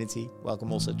Patreon community.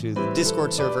 Welcome also to the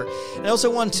Discord server. And I also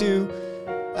want to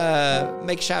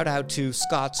make a shout out to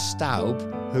Scott Staub,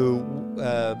 who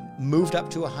moved up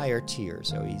to a higher tier.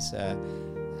 So he's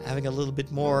having a little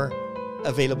bit more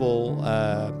available.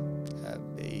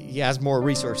 He has more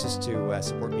resources to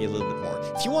support me a little bit more.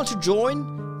 If you want to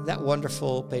join that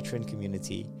wonderful Patreon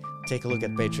community, take a look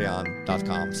at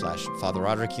patreon.com/Father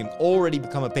Roderick. You can already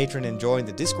become a patron and join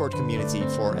the Discord community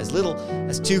for as little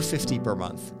as $2.50 per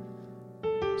month.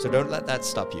 So don't let that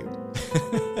stop you.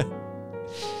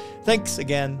 Thanks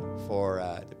again for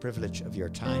the privilege of your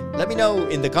time. Let me know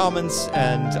in the comments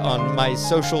and on my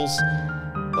socials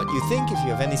what you think. If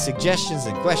you have any suggestions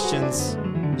and questions,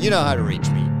 you know how to reach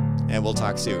me. And we'll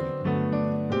talk soon.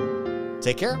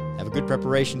 Take care. Have a good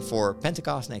preparation for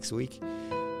Pentecost next week.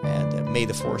 And may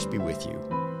the Force be with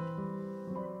you.